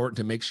also important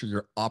to make sure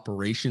your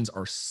operations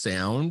are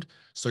sound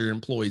so your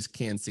employees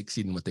can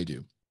succeed in what they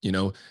do.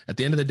 At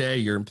the end of the day,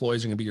 your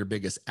employees are going to be your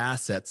biggest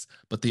assets,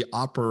 but the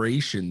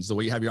operations, the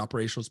way you have your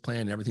operations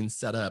plan and everything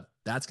set up,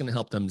 that's going to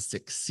help them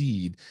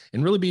succeed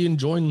and really be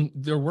enjoying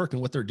their work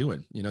and what they're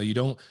doing. You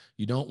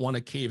don't want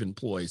a cave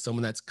employee,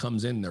 someone that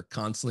comes in, they're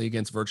constantly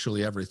against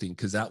virtually everything,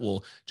 because that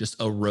will just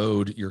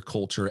erode your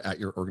culture at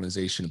your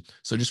organization.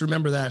 So just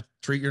remember that,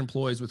 treat your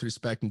employees with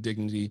respect and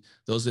dignity.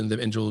 Those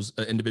individuals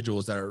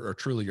that are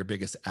truly your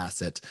biggest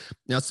asset.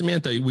 Now,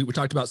 Samantha, we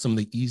talked about some of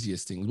the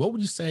easiest things. What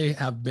would you say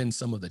have been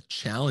some of the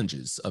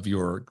challenges of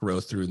your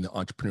growth through the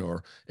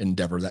entrepreneur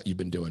endeavor that you've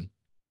been doing?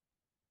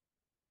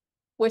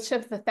 Which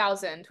of the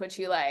thousand would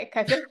you like?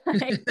 I feel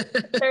like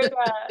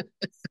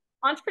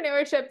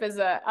entrepreneurship is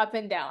a up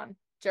and down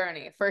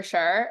journey for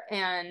sure.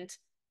 And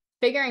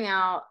figuring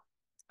out,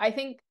 I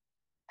think,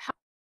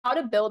 how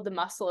to build the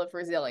muscle of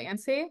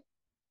resiliency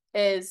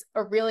is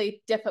a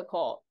really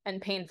difficult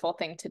and painful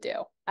thing to do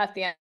at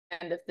the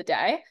end of the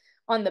day.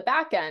 On the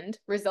back end,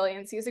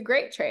 resiliency is a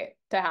great trait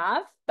to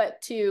have,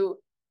 but to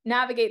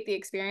navigate the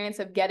experience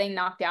of getting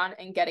knocked down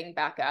and getting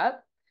back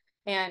up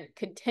and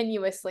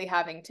continuously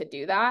having to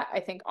do that, I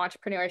think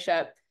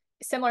entrepreneurship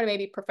is similar to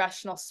maybe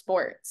professional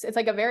sports. It's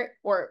like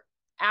or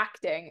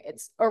acting,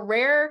 it's a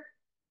rare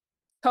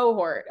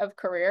cohort of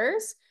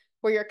careers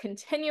where you're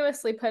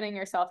continuously putting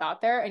yourself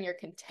out there and you're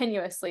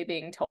continuously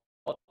being told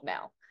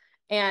no.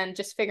 And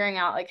just figuring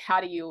out like,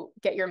 how do you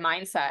get your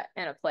mindset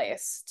in a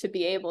place to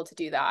be able to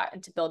do that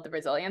and to build the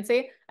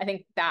resiliency? I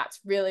think that's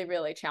really,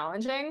 really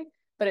challenging,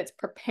 but it's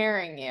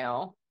preparing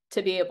you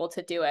to be able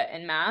to do it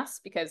in mass,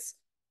 because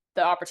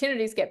the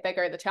opportunities get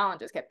bigger, the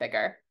challenges get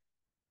bigger.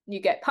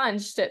 You get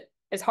punched, it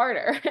is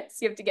harder. So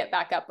you have to get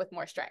back up with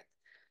more strength.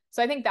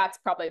 So I think that's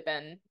probably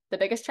been the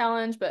biggest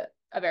challenge, but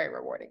a very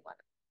rewarding one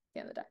at the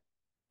end of the day.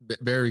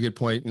 Very good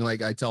point. And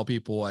like I tell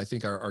people, I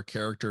think our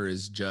character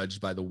is judged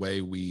by the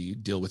way we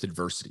deal with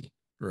adversity,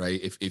 right?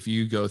 If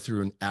you go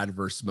through an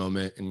adverse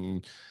moment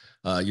and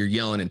you're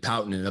yelling and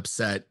pouting and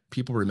upset,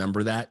 people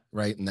remember that,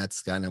 right? And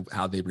that's kind of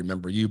how they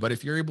remember you. But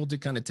if you're able to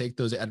kind of take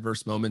those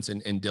adverse moments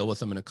and deal with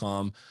them in a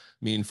calm,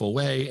 meaningful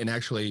way, and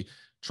actually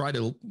try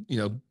to,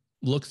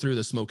 look through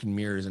the smoke and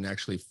mirrors and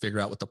actually figure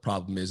out what the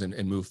problem is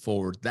and move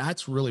forward.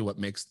 That's really what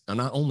makes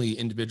not only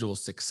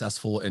individuals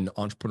successful in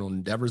entrepreneurial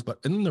endeavors, but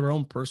in their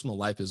own personal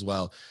life as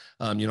well.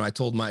 I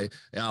told my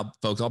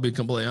folks, I'll be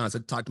completely honest. I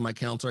talked to my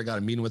counselor. I got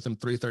a meeting with him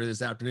 3:30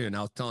 this afternoon. And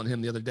I was telling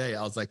him the other day,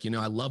 I was like,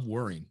 I love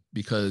worrying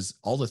because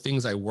all the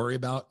things I worry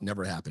about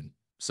never happen.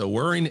 So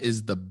worrying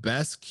is the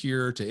best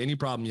cure to any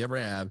problem you ever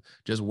have.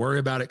 Just worry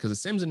about it because it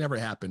seems to never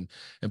happen.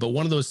 But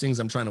one of those things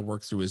I'm trying to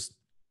work through is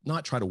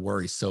not try to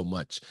worry so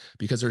much,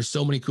 because there's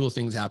so many cool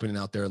things happening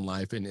out there in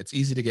life, and it's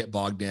easy to get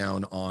bogged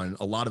down on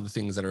a lot of the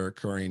things that are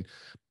occurring.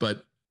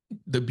 But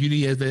the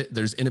beauty of it,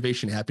 there's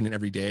innovation happening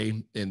every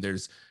day, and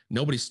there's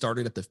nobody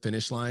started at the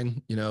finish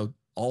line.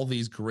 All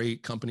these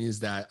great companies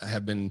that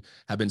have been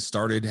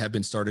started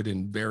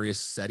in various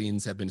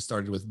settings, have been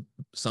started with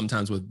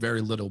sometimes with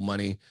very little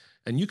money,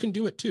 and you can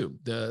do it too.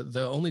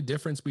 The only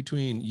difference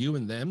between you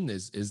and them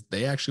is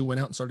they actually went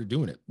out and started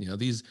doing it.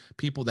 These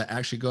people that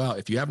actually go out,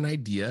 if you have an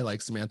idea,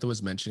 like Samantha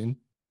was mentioning,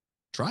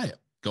 try it.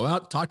 Go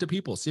out, talk to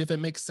people, see if it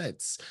makes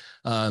sense.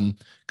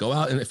 Go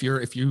out, and if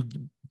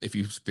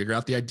you figure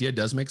out the idea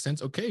does make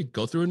sense, okay,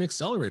 go through an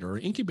accelerator or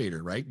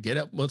incubator, right? Get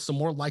up with some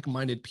more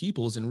like-minded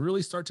peoples and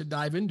really start to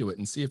dive into it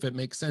and see if it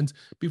makes sense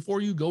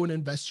before you go and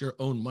invest your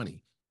own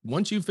money.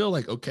 Once you feel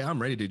like, okay,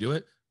 I'm ready to do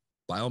it,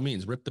 by all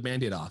means, rip the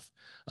Band-Aid off.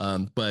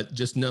 But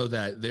just know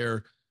that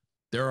there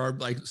are,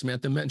 like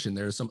Samantha mentioned,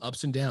 there are some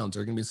ups and downs.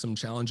 There are going to be some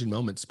challenging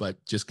moments,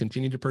 but just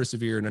continue to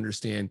persevere and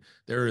understand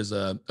there is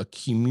a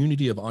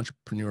community of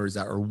entrepreneurs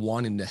that are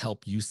wanting to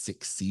help you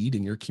succeed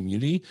in your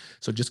community.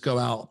 So just go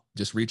out,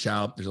 just reach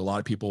out. There's a lot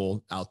of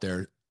people out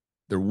there.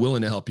 They're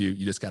willing to help you.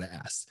 You just got to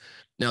ask.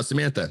 Now,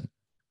 Samantha,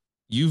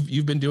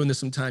 you've been doing this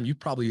some time. You've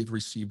probably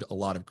received a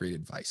lot of great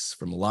advice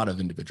from a lot of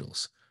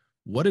individuals.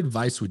 What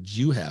advice would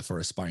you have for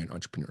aspiring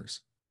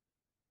entrepreneurs?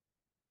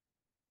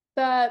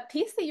 The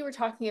piece that you were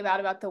talking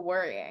about the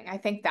worrying, I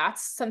think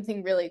that's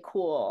something really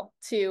cool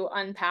to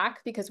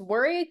unpack, because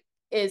worry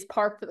is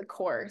par for the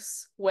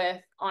course with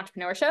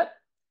entrepreneurship.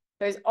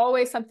 There's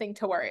always something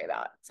to worry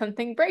about,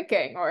 something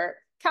breaking or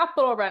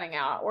capital running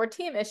out or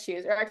team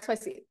issues or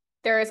XYZ.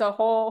 There is a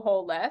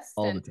whole list.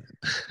 All the And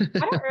time. I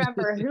don't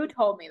remember who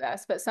told me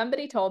this, but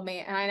somebody told me,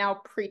 and I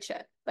now preach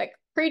it, like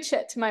preach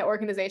it to my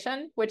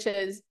organization, which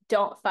is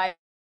don't fight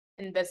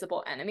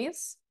invisible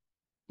enemies.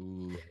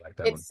 Ooh, I like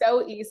that one. It's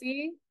so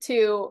easy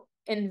to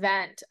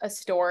invent a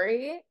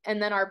story,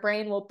 and then our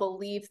brain will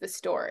believe the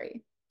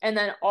story. And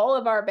then all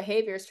of our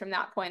behaviors from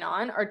that point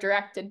on are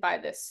directed by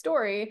this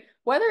story,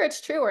 whether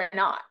it's true or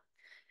not.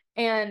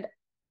 And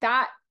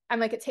that, I'm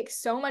like, it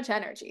takes so much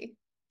energy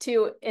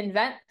to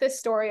invent this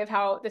story of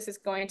how this is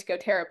going to go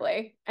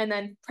terribly and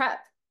then prep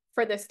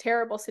for this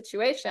terrible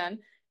situation.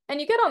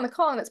 And you get on the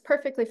call and it's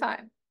perfectly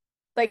fine.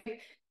 Like,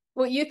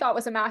 what you thought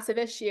was a massive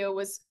issue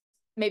was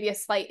maybe a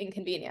slight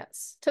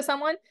inconvenience to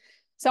someone.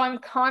 So I'm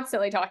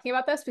constantly talking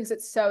about this because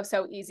it's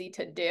so easy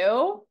to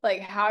do.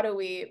 Like, how do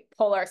we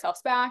pull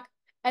ourselves back?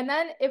 And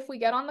then if we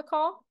get on the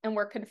call and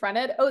we're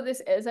confronted, oh,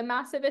 this is a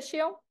massive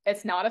issue,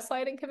 it's not a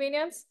slight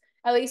inconvenience,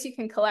 at least you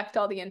can collect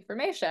all the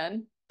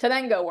information to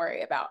then go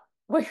worry about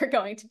what you're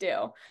going to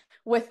do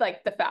with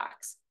like the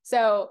facts.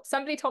 So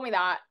somebody told me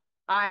that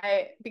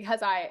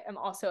because I am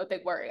also a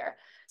big worrier.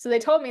 So they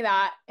told me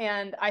that,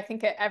 and I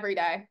think it every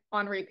day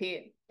on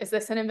repeat. Is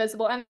this an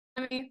invisible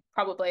enemy?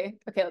 Probably.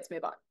 Okay, let's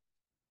move on.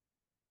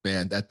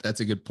 Man,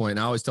 that's a good point.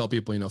 I always tell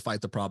people,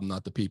 fight the problem,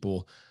 not the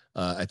people.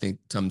 I think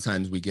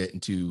sometimes we get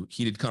into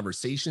heated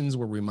conversations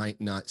where we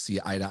might not see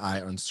eye to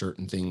eye on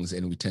certain things,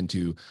 and we tend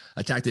to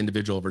attack the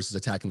individual versus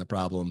attacking the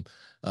problem.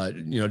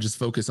 Just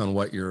focus on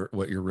what you're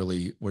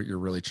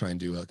really trying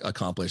to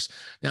accomplish.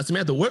 Now,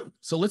 Samantha,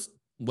 what's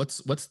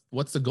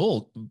the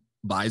goal?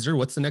 Vizer,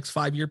 what's the next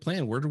 5-year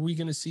plan? Where are we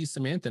going to see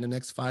Samantha in the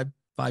next five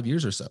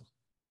years or so?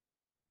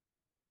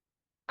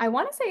 I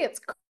want to say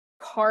it's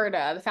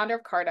Carta, the founder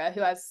of Carta,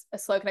 who has a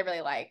slogan I really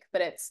like,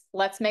 but it's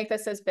let's make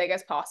this as big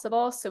as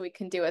possible so we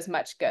can do as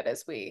much good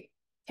as we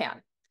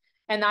can.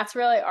 And that's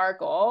really our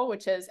goal,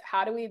 which is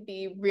how do we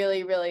be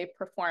really, really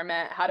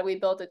performant? How do we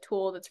build a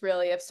tool that's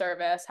really of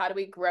service? How do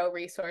we grow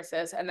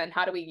resources? And then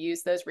how do we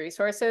use those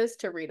resources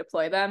to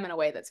redeploy them in a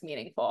way that's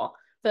meaningful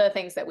for the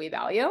things that we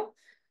value?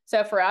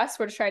 So for us,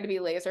 we're just trying to be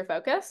laser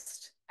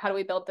focused. How do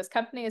we build this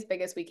company as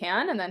big as we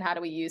can? And then how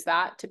do we use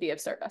that to be of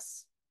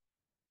service?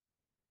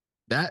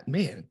 That,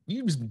 man,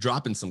 you was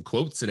dropping some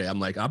quotes today. I'm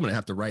like, I'm gonna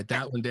have to write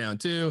that one down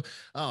too.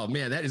 Oh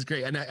man, that is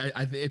great. And I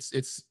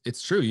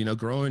it's true.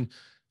 Growing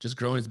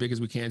as big as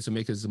we can, so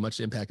make as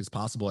much impact as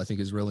possible, I think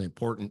is really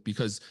important.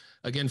 Because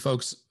again,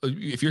 folks,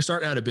 if you're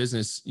starting out a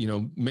business,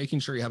 making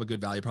sure you have a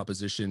good value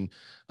proposition,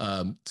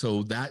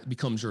 so that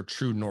becomes your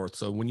true north.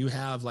 So when you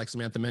have, like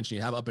Samantha mentioned,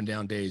 you have up and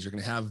down days, you're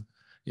gonna have.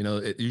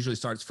 It usually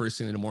starts first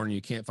thing in the morning.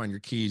 You can't find your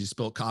keys. You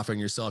spill coffee on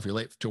yourself. You're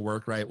late to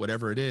work, right?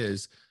 Whatever it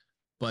is.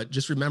 But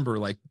just remember,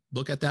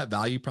 look at that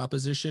value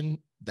proposition.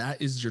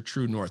 That is your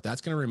true north.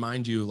 That's going to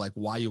remind you,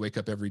 why you wake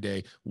up every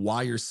day,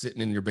 why you're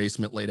sitting in your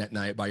basement late at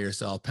night by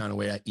yourself, pounding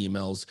away at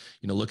emails,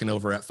 looking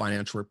over at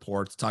financial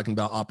reports, talking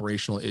about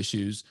operational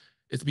issues.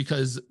 It's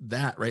because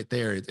that right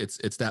there,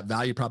 it's that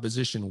value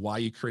proposition, why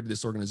you created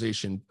this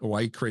organization, or why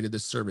you created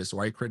this service, or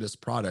why you created this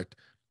product.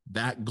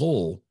 That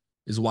goal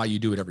is why you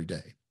do it every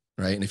day,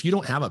 right? And if you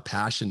don't have a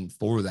passion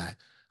for that,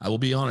 I will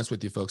be honest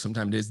with you, folks.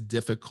 Sometimes it is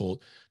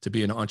difficult to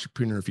be an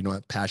entrepreneur if you don't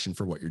have passion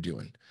for what you're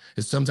doing.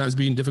 It's sometimes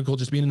being difficult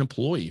just being an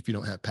employee if you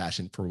don't have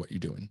passion for what you're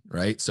doing,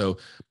 right? So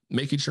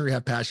making sure you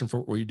have passion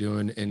for what you're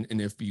doing. And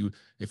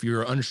if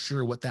you're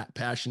unsure what that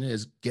passion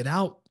is, get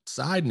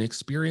outside and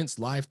experience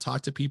life,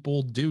 talk to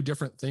people, do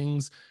different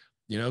things,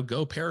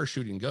 go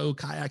parachuting, go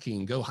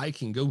kayaking, go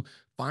hiking, go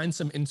find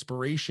some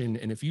inspiration.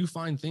 And if you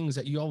find things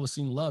that you all of a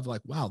sudden love,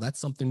 like, wow, that's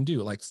something to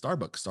do. Like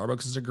Starbucks.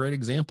 Starbucks is a great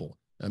example.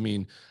 I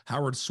mean,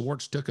 Howard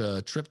Schwartz took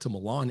a trip to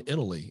Milan,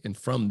 Italy. And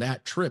from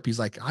that trip, he's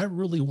like, I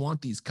really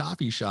want these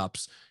coffee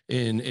shops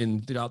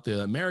in throughout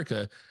the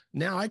America.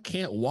 Now I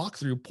can't walk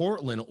through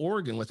Portland,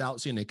 Oregon without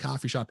seeing a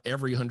coffee shop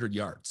every 100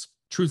 yards.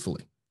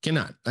 Truthfully,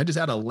 cannot. I just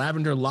had a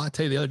lavender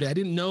latte the other day. I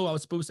didn't know I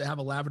was supposed to have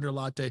a lavender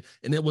latte,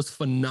 and it was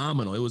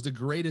phenomenal. It was the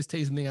greatest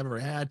tasting thing I've ever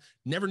had.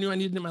 Never knew I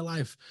needed it in my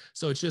life.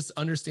 So it's just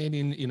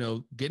understanding,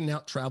 getting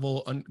out,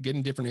 travel,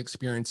 getting different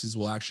experiences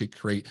will actually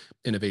create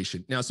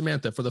innovation. Now,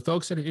 Samantha, for the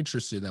folks that are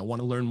interested and want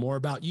to learn more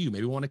about you,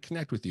 maybe want to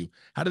connect with you,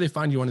 how do they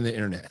find you on the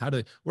internet?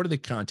 Where do they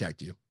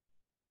contact you?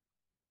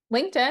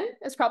 LinkedIn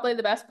is probably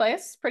the best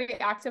place. Pretty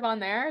active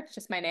on there. It's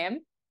just my name,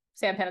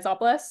 Sam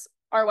Pantazopoulos.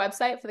 Our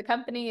website for the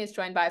company is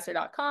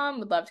joinvizer.com.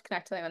 Would love to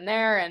connect to them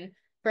there. And if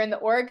we're in the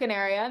Oregon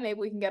area, maybe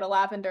we can get a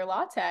lavender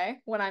latte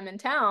when I'm in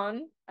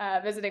town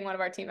visiting one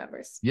of our team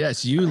members.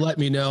 Yes, you let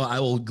me know.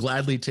 I will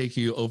gladly take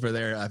you over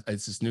there.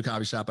 It's this new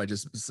coffee shop I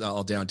just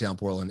saw downtown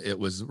Portland. It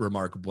was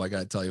remarkable. I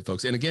got to tell you,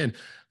 folks. And again,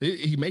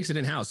 he makes it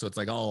in-house, so it's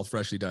like all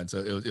freshly done.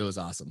 So it was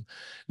awesome.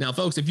 Now,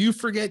 folks, if you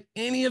forget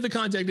any of the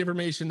contact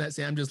information that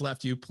Sam just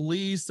left you,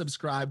 please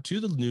subscribe to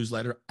the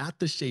newsletter at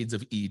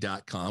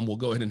theshadesofE.com. We'll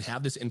go ahead and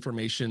have this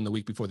information the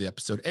week before the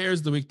episode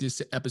airs, the week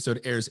this episode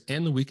airs,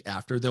 and the week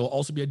after. There will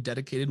also be a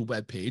dedicated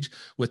webpage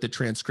with the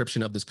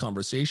transcription of this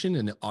conversation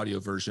and the audio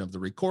version of the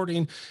recording.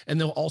 And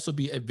there'll also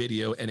be a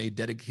video and a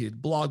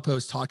dedicated blog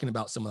post talking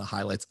about some of the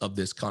highlights of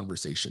this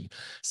conversation.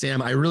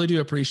 Sam, I really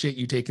do appreciate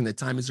you taking the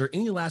time. Is there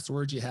any last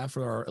words you have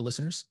for our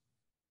listeners?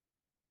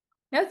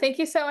 No, thank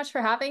you so much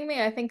for having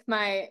me. I think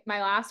my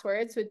last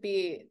words would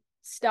be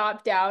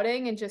stop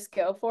doubting and just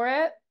go for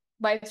it.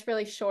 Life's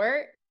really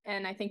short.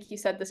 And I think you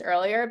said this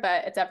earlier,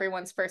 but it's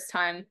everyone's first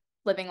time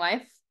living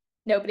life.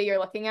 Nobody you're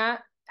looking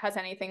at has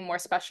anything more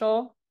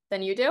special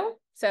than you do.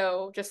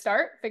 So just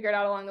start, figure it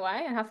out along the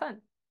way, and have fun.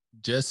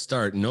 Just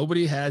start.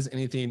 Nobody has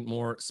anything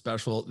more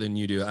special than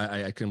you do.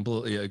 I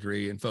completely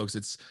agree. And folks,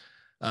 it's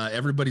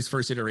everybody's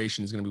first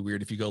iteration is going to be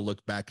weird. If you go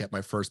look back at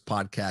my first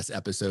podcast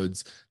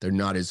episodes, they're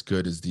not as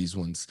good as these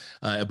ones.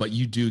 But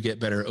you do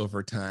get better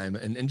over time,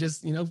 and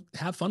just,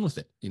 have fun with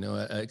it,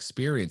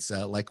 experience.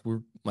 Like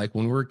like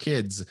when we're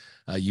kids,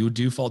 you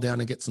do fall down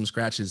and get some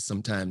scratches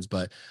sometimes,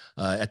 but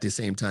at the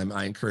same time,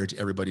 I encourage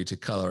everybody to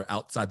color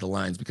outside the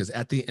lines, because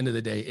at the end of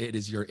the day, it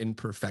is your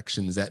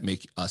imperfections that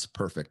make us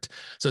perfect.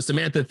 So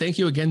Samantha, thank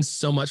you again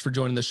so much for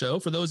joining the show.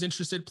 For those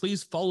interested,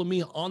 please follow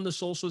me on the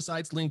social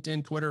sites,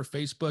 LinkedIn, Twitter,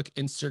 Facebook,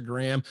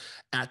 Instagram,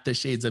 at The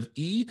Shades of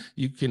E.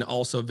 You can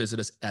also visit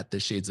us at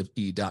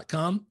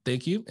theshadesofe.com.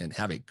 Thank you and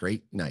have a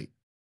great night.